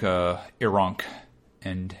Undonkadonka Ironk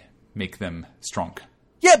and make them strong.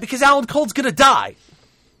 Yeah, because Alan Cole's going to die.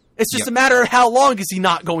 It's just a matter of how long is he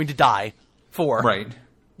not going to die for. Right.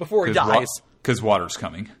 Before he dies. Because water's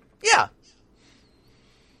coming. Yeah.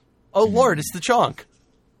 Oh, Lord, it's the chunk.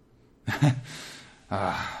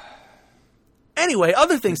 Anyway,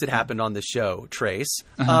 other things that happened on this show, Trace.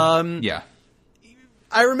 Yeah.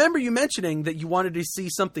 I remember you mentioning that you wanted to see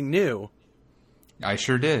something new. I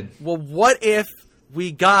sure did. Well, what if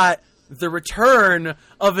we got the return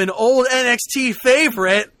of an old NXT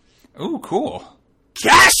favorite? Ooh, cool.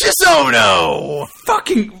 Cassius Ohno!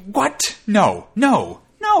 Fucking what? No.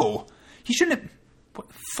 He shouldn't have. What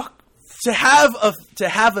the fuck? To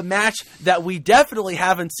have a match that we definitely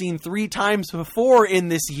haven't seen 3 times before in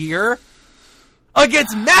this year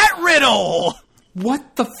against Matt Riddle.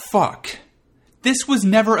 What the fuck? This was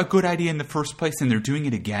never a good idea in the first place, and they're doing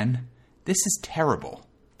it again. This is terrible.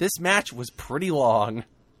 This match was pretty long.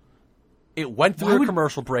 It went through a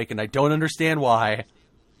commercial break, and I don't understand why.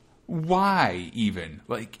 Why, even?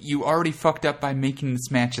 Like, you already fucked up by making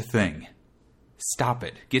this match a thing. Stop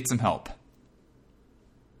it. Get some help.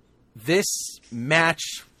 This match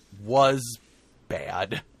was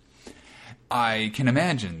bad. I can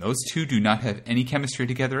imagine. Those two do not have any chemistry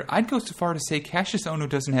together. I'd go so far to say Cassius Ohno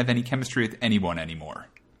doesn't have any chemistry with anyone anymore.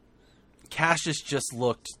 Cassius just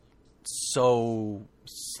looked so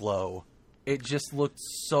slow. It just looked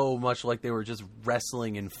so much like they were just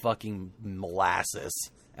wrestling in fucking molasses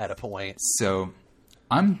at a point. So,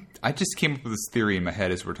 I just came up with this theory in my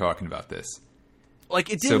head as we're talking about this. Like,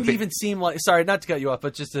 it didn't even seem like... Sorry, not to cut you off,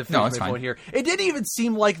 but just to finish my point here. It didn't even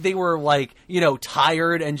seem like they were, like,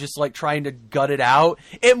 tired and just, like, trying to gut it out.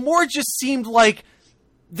 It more just seemed like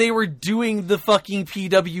they were doing the fucking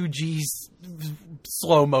PWG's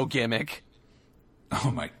slow-mo gimmick. Oh,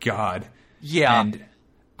 my God. Yeah. And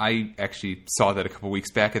I actually saw that a couple weeks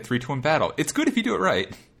back at 3-2-1 Battle. It's good if you do it right,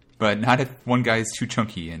 but not if one guy's too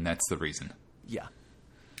chunky, and that's the reason. Yeah.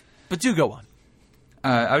 But do go on.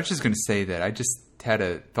 I was just going to say that I just had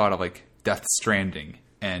a thought of, like, Death Stranding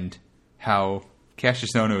and how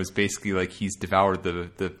Cassius Ohno is basically like he's devoured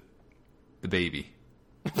the baby.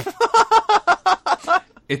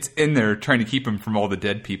 It's in there trying to keep him from all the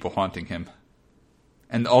dead people haunting him.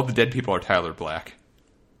 And all the dead people are Tyler Black.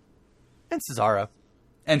 And Cesaro.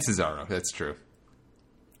 And Cesaro, that's true.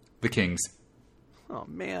 The Kings. Oh,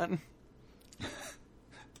 man.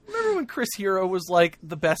 Remember when Chris Hero was, like,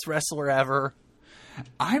 the best wrestler ever?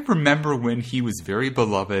 I remember when he was very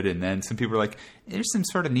beloved, and then some people were like, there's some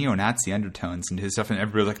sort of neo-Nazi undertones into his stuff, and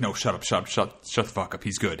everybody was like, no, shut the fuck up,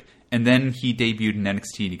 he's good. And then he debuted in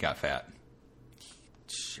NXT and he got fat.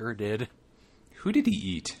 Sure did. Who did he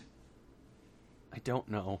eat? I don't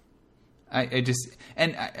know.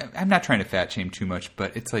 I'm not trying to fat shame too much,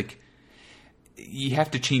 but it's like, you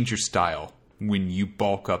have to change your style when you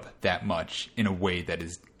bulk up that much in a way that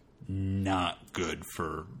is not good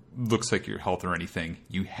for looks like your health or anything.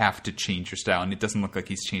 You have to change your style, and it doesn't look like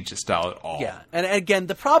he's changed his style at all. Yeah, and again,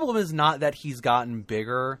 the problem is not that he's gotten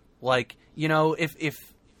bigger. Like,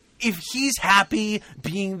 if he's happy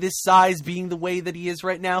being this size, being the way that he is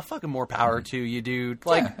right now, fucking more power to you, dude.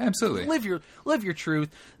 Like, yeah, absolutely. Live your truth.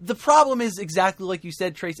 The problem is exactly like you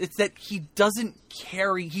said, Trace. It's that he doesn't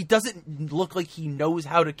look like he knows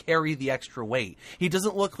how to carry the extra weight. He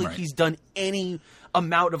doesn't look like he's done any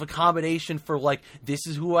amount of accommodation for, like, this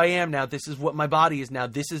is who I am now, this is what my body is now,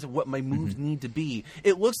 this is what my moves need to be.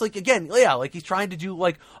 It looks like, again, yeah, like he's trying to do,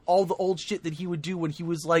 like, all the old shit that he would do when he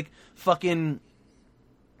was, like, fucking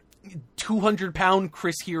 200-pound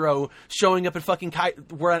Chris Hero showing up at fucking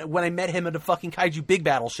when I met him at a fucking Kaiju Big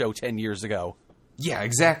Battle show 10 years ago. Yeah,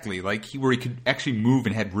 exactly. Like, where he could actually move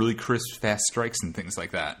and had really crisp, fast strikes and things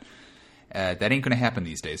like that. That ain't going to happen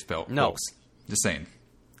these days, Phil. No. Folks. Just saying.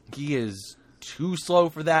 He is too slow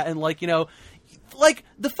for that, and, like, like,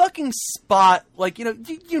 the fucking spot, like,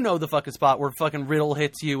 you know the fucking spot where fucking Riddle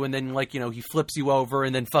hits you, and then, like, he flips you over,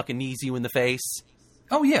 and then fucking knees you in the face.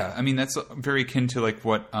 Oh, yeah. I mean, that's very akin to, like,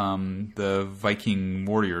 what the Viking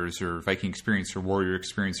Warriors, or Viking Experience, or Warrior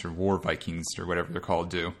Experience, or War Vikings, or whatever they're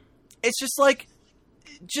called, do. It's just, like,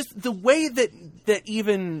 just the way that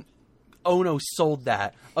even Ohno sold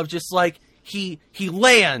that, of just, like, he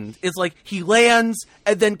lands. It's like he lands,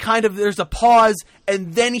 and then kind of there's a pause,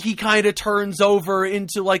 and then he kind of turns over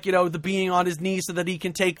into, like, the being on his knee so that he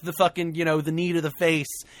can take the fucking, the knee to the face.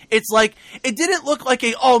 It's like, it didn't look like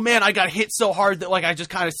oh man, I got hit so hard that, like, I just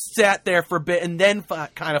kind of sat there for a bit and then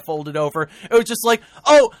kind of folded over. It was just like,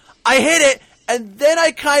 oh, I hit it, and then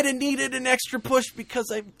I kind of needed an extra push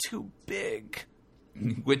because I'm too big.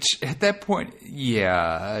 Which, at that point,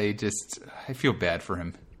 yeah, I feel bad for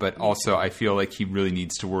him. But also, I feel like he really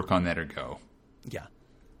needs to work on that or go. Yeah.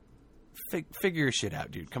 Figure your shit out,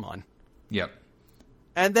 dude. Come on. Yep.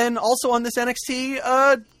 And then also on this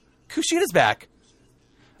NXT, Kushida's back.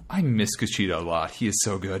 I miss Kushida a lot. He is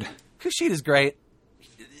so good. Kushida's great.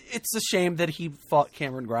 It's a shame that he fought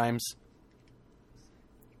Cameron Grimes.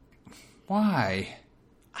 Why?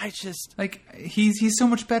 I just... he's so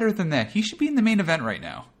much better than that. He should be in the main event right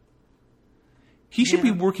now. He should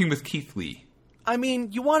be working with Keith Lee. I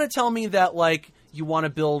mean, you want to tell me that, you want to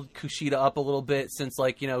build Kushida up a little bit since,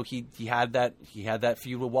 he had that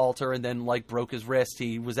feud with Walter and then, broke his wrist.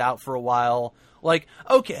 He was out for a while.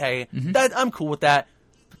 Okay, that I'm cool with that.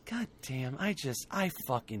 But goddamn, I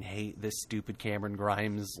fucking hate this stupid Cameron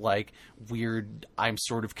Grimes, weird, I'm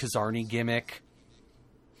sort of Kazarni gimmick.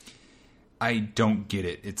 I don't get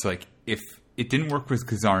it. It's if it didn't work with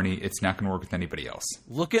Kazarni, it's not going to work with anybody else.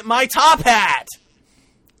 Look at my top hat!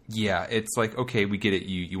 Yeah, it's okay, we get it.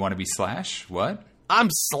 You want to be Slash? What? I'm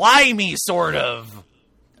slimy, sort of.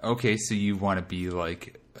 Okay, so you want to be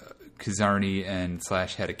Kazarni and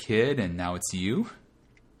Slash had a kid, and now it's you?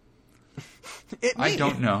 I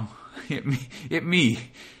don't know. It me.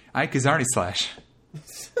 I Kazarni Slash.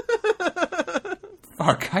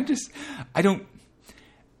 Fuck, I don't...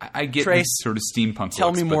 I get Trace, this sort of steampunk tell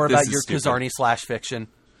looks, me more but this about your is stupid. Kazarni Slash fiction.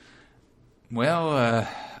 Well,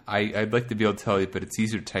 I'd like to be able to tell you, but it's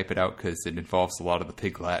easier to type it out because it involves a lot of the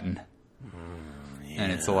Pig Latin,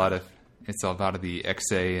 and it's a lot of the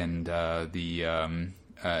XA and the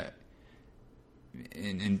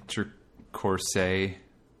intercorse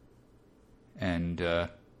and the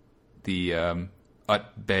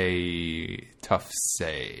Utbay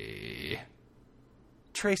Tufse.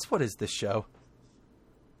 Trace, what is this show?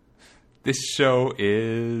 This show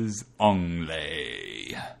is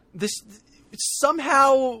Ongle.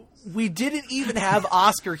 Somehow we didn't even have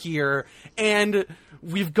Oscar here, and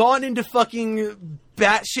we've gone into fucking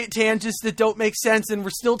batshit tangents that don't make sense, and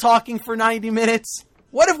we're still talking for 90 minutes.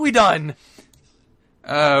 What have we done?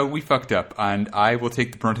 We fucked up, and I will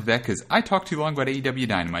take the brunt of that because I talked too long about AEW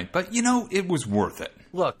Dynamite, but it was worth it.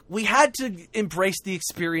 Look, we had to embrace the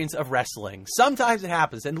experience of wrestling. Sometimes it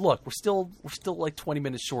happens, and look, we're still 20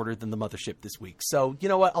 minutes shorter than the mothership this week. So you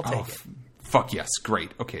know what? I'll take it. Fuck yes,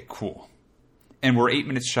 great. Okay, cool. And we're 8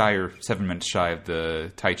 minutes shy or 7 minutes shy of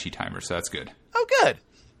the Tai Chi timer, so that's good. Oh, good.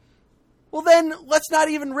 Well, then let's not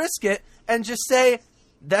even risk it and just say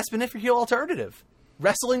that's been it for Heel Alternative.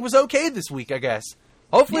 Wrestling was okay this week, I guess.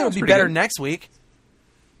 Hopefully it'll be better next week.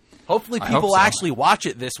 Hopefully people actually watch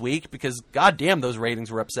it this week because, goddamn, those ratings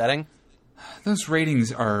were upsetting. Those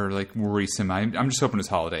ratings are worrisome. I'm just hoping it's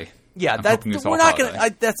holiday. Yeah, we're not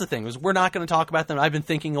gonna. That's the thing, is we're not going to talk about them. I've been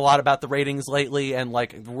thinking a lot about the ratings lately, and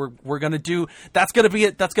we're going to do. That's going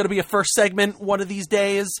to be a first segment one of these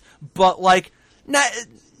days. But we'll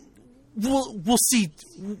see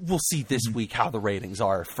this week how the ratings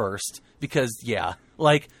are first, because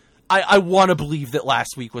I want to believe that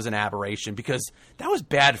last week was an aberration because that was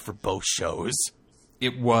bad for both shows.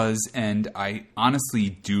 It was, and I honestly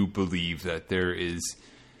do believe that there is...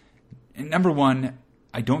 Number one,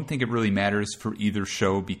 I don't think it really matters for either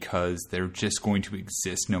show because they're just going to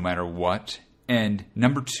exist no matter what. And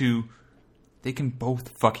number two, they can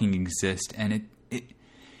both fucking exist, and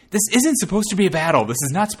this isn't supposed to be a battle. This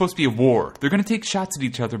is not supposed to be a war. They're going to take shots at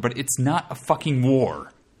each other, but it's not a fucking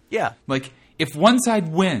war. Yeah. If one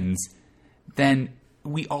side wins, then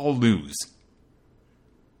we all lose.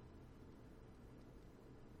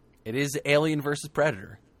 It is Alien versus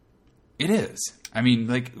Predator. It is. I mean,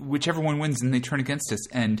 whichever one wins, then they turn against us.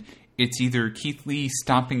 And it's either Keith Lee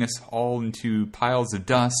stomping us all into piles of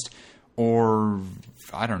dust, or,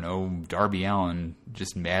 I don't know, Darby Allin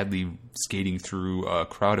just madly skating through a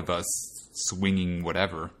crowd of us, swinging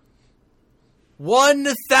whatever.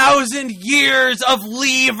 1,000 years of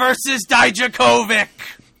Lee versus Dijakovic.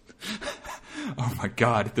 Oh my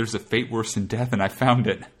god, there's a fate worse than death, and I found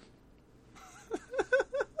it.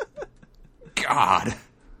 God.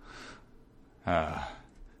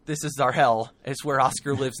 This is our hell. It's where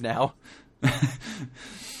Oscar lives now.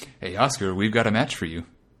 Hey, Oscar, we've got a match for you.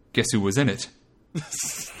 Guess who was in it?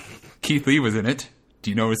 Keith Lee was in it. Do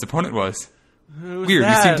you know who his opponent was? Who's Weird,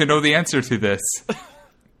 that? you seem to know the answer to this.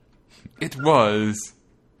 It was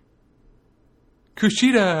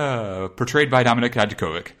Kushida, portrayed by Dominik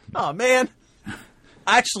Dijakovic. Oh man!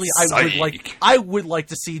 Actually, I would like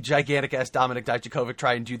to see gigantic ass Dominik Dijakovic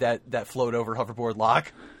try and do that float over hoverboard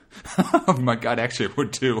lock. Oh my god! Actually, it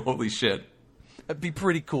would too. Holy shit! That'd be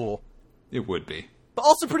pretty cool. It would be. But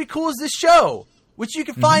also pretty cool is this show, which you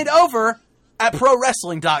can find over at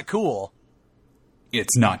ProWrestling.cool.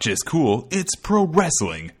 It's not just cool, it's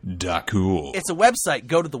ProWrestling.cool. It's a website.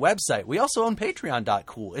 Go to the website. We also own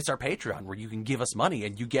Patreon.cool. It's our Patreon where you can give us money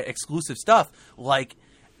and you get exclusive stuff like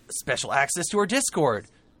special access to our Discord,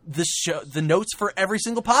 the notes for every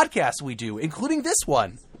single podcast we do, including this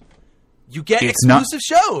one. You get exclusive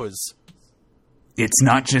shows. It's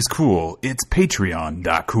not just cool. It's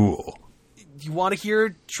Patreon.cool. You want to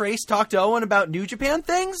hear Trace talk to Owen about New Japan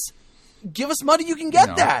things? Give us money, you can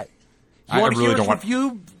get that. You want to hear us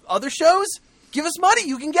review other shows? Give us money,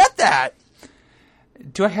 you can get that.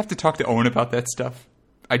 Do I have to talk to Owen about that stuff?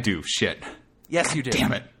 I do. Shit. Yes, you do.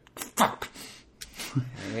 Damn it. Fuck.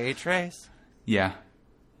 Hey, Trace. Yeah.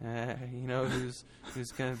 You know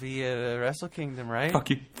who's going to be at Wrestle Kingdom, right? Fuck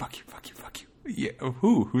you. Yeah.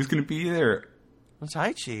 Who's going to be there? Well,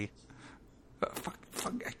 Taichi. Fuck.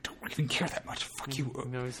 I don't even care that much. Fuck you. You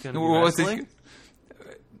know he's going to be wrestling?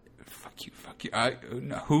 Fuck you.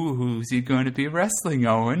 Who's he going to be wrestling,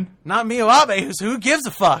 Owen? Not Miyoabe. Who gives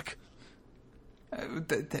a fuck?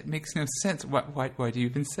 That makes no sense. Why do you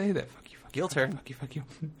even say that? Fuck you. Guilt her. Fuck you.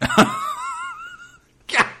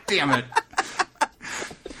 God damn it.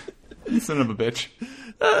 You son of a bitch.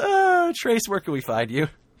 Trace, where can we find you?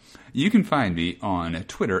 You can find me on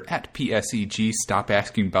Twitter at PSEG. Stop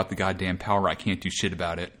asking about the goddamn power. I can't do shit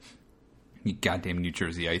about it. You goddamn New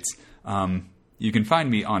Jerseyites. You can find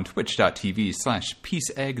me on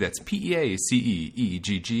twitch.tv/peaceegg. That's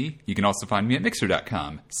PEACEEGG. You can also find me at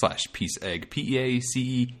mixer.com/peaceegg.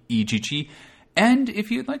 PEACEEGG. And if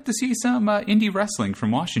you'd like to see some indie wrestling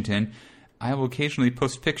from Washington, I will occasionally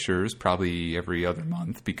post pictures, probably every other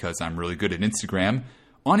month, because I'm really good at Instagram.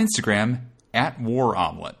 On Instagram, at War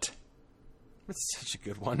Omelet. That's such a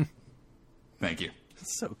good one. Thank you.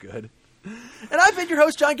 It's so good. And I've been your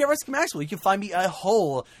host, John Gavritsky Maxwell. You can find me a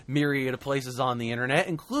whole myriad of places on the internet,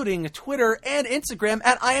 including Twitter and Instagram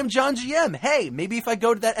at IamJohnGM. Hey, maybe if I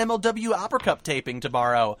go to that MLW Opera Cup taping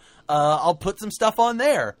tomorrow, I'll put some stuff on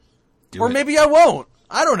there. Or maybe I won't.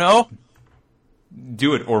 I don't know.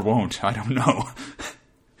 Do it or won't. I don't know.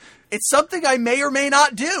 It's something I may or may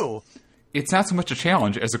not do. It's not so much a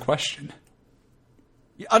challenge as a question.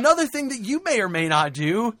 Another thing that you may or may not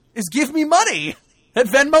do is give me money at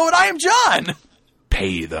Venmo at I Am John.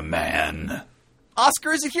 Pay the man.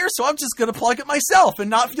 Oscar isn't here, so I'm just going to plug it myself and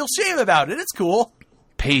not feel shame about it. It's cool.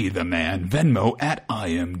 Pay the man. Venmo at I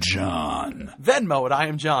Am John. Venmo at I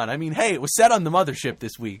Am John. I mean, hey, it was set on the mothership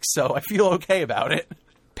this week, so I feel okay about it.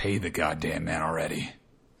 Pay the goddamn man already.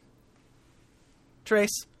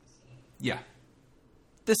 Trace. Yeah.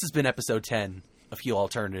 This has been episode 10 of Heel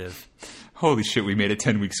Alternative. Holy shit, we made it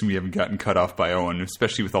 10 weeks and we haven't gotten cut off by Owen,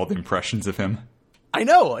 especially with all the impressions of him. I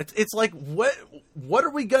know. It's like, what are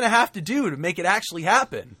we going to have to do to make it actually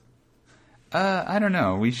happen? I don't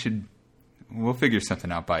know. We'll figure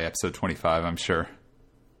something out by episode 25, I'm sure.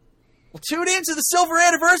 Well, tune in to the Silver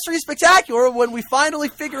Anniversary Spectacular when we finally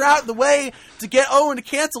figure out the way to get Owen to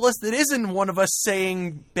cancel us that isn't one of us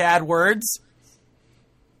saying bad words.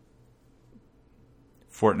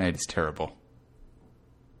 Fortnite is terrible.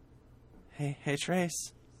 Hey,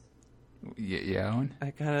 Trace. Yeah, Owen? I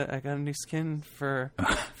got a new skin for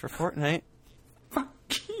Fortnite.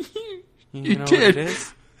 You know did. what it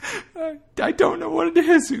is? I don't know what it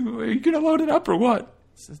is. Are you gonna load it up or what?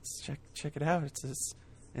 Check it out.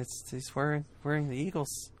 He's wearing the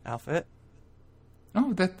Eagles outfit.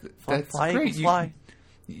 Oh, that's fly, great. Fly.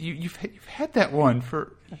 You've had that one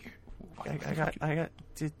for. I got.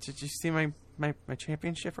 Did you see my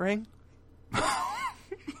championship ring?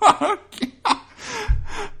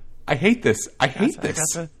 I hate this. I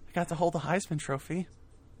got to hold the Heisman Trophy.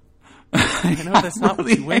 I know that's not what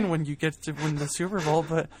you win when you get to win the Super Bowl,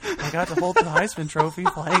 but I got to hold the Heisman Trophy.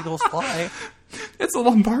 Fly, Eagles, fly. It's a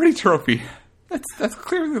Lombardi Trophy. That's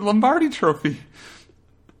clearly the Lombardi Trophy.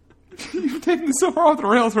 You've taken this so far off the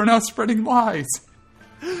rails, we're now spreading lies.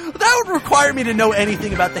 That would require me to know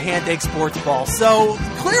anything about the Hand-Egg Sports Ball, so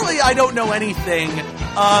clearly I don't know anything.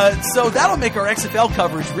 So that'll make our XFL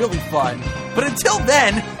coverage really fun. But until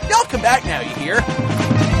then, y'all come back now, you hear?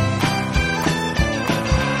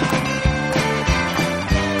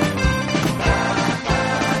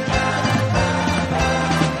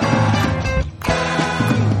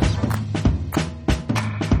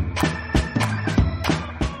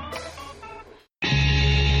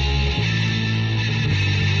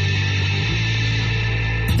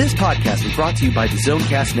 This podcast was brought to you by the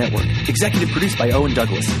Zonecast Network, executive produced by Owen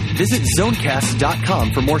Douglas. Visit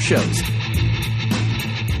zonecast.com for more shows.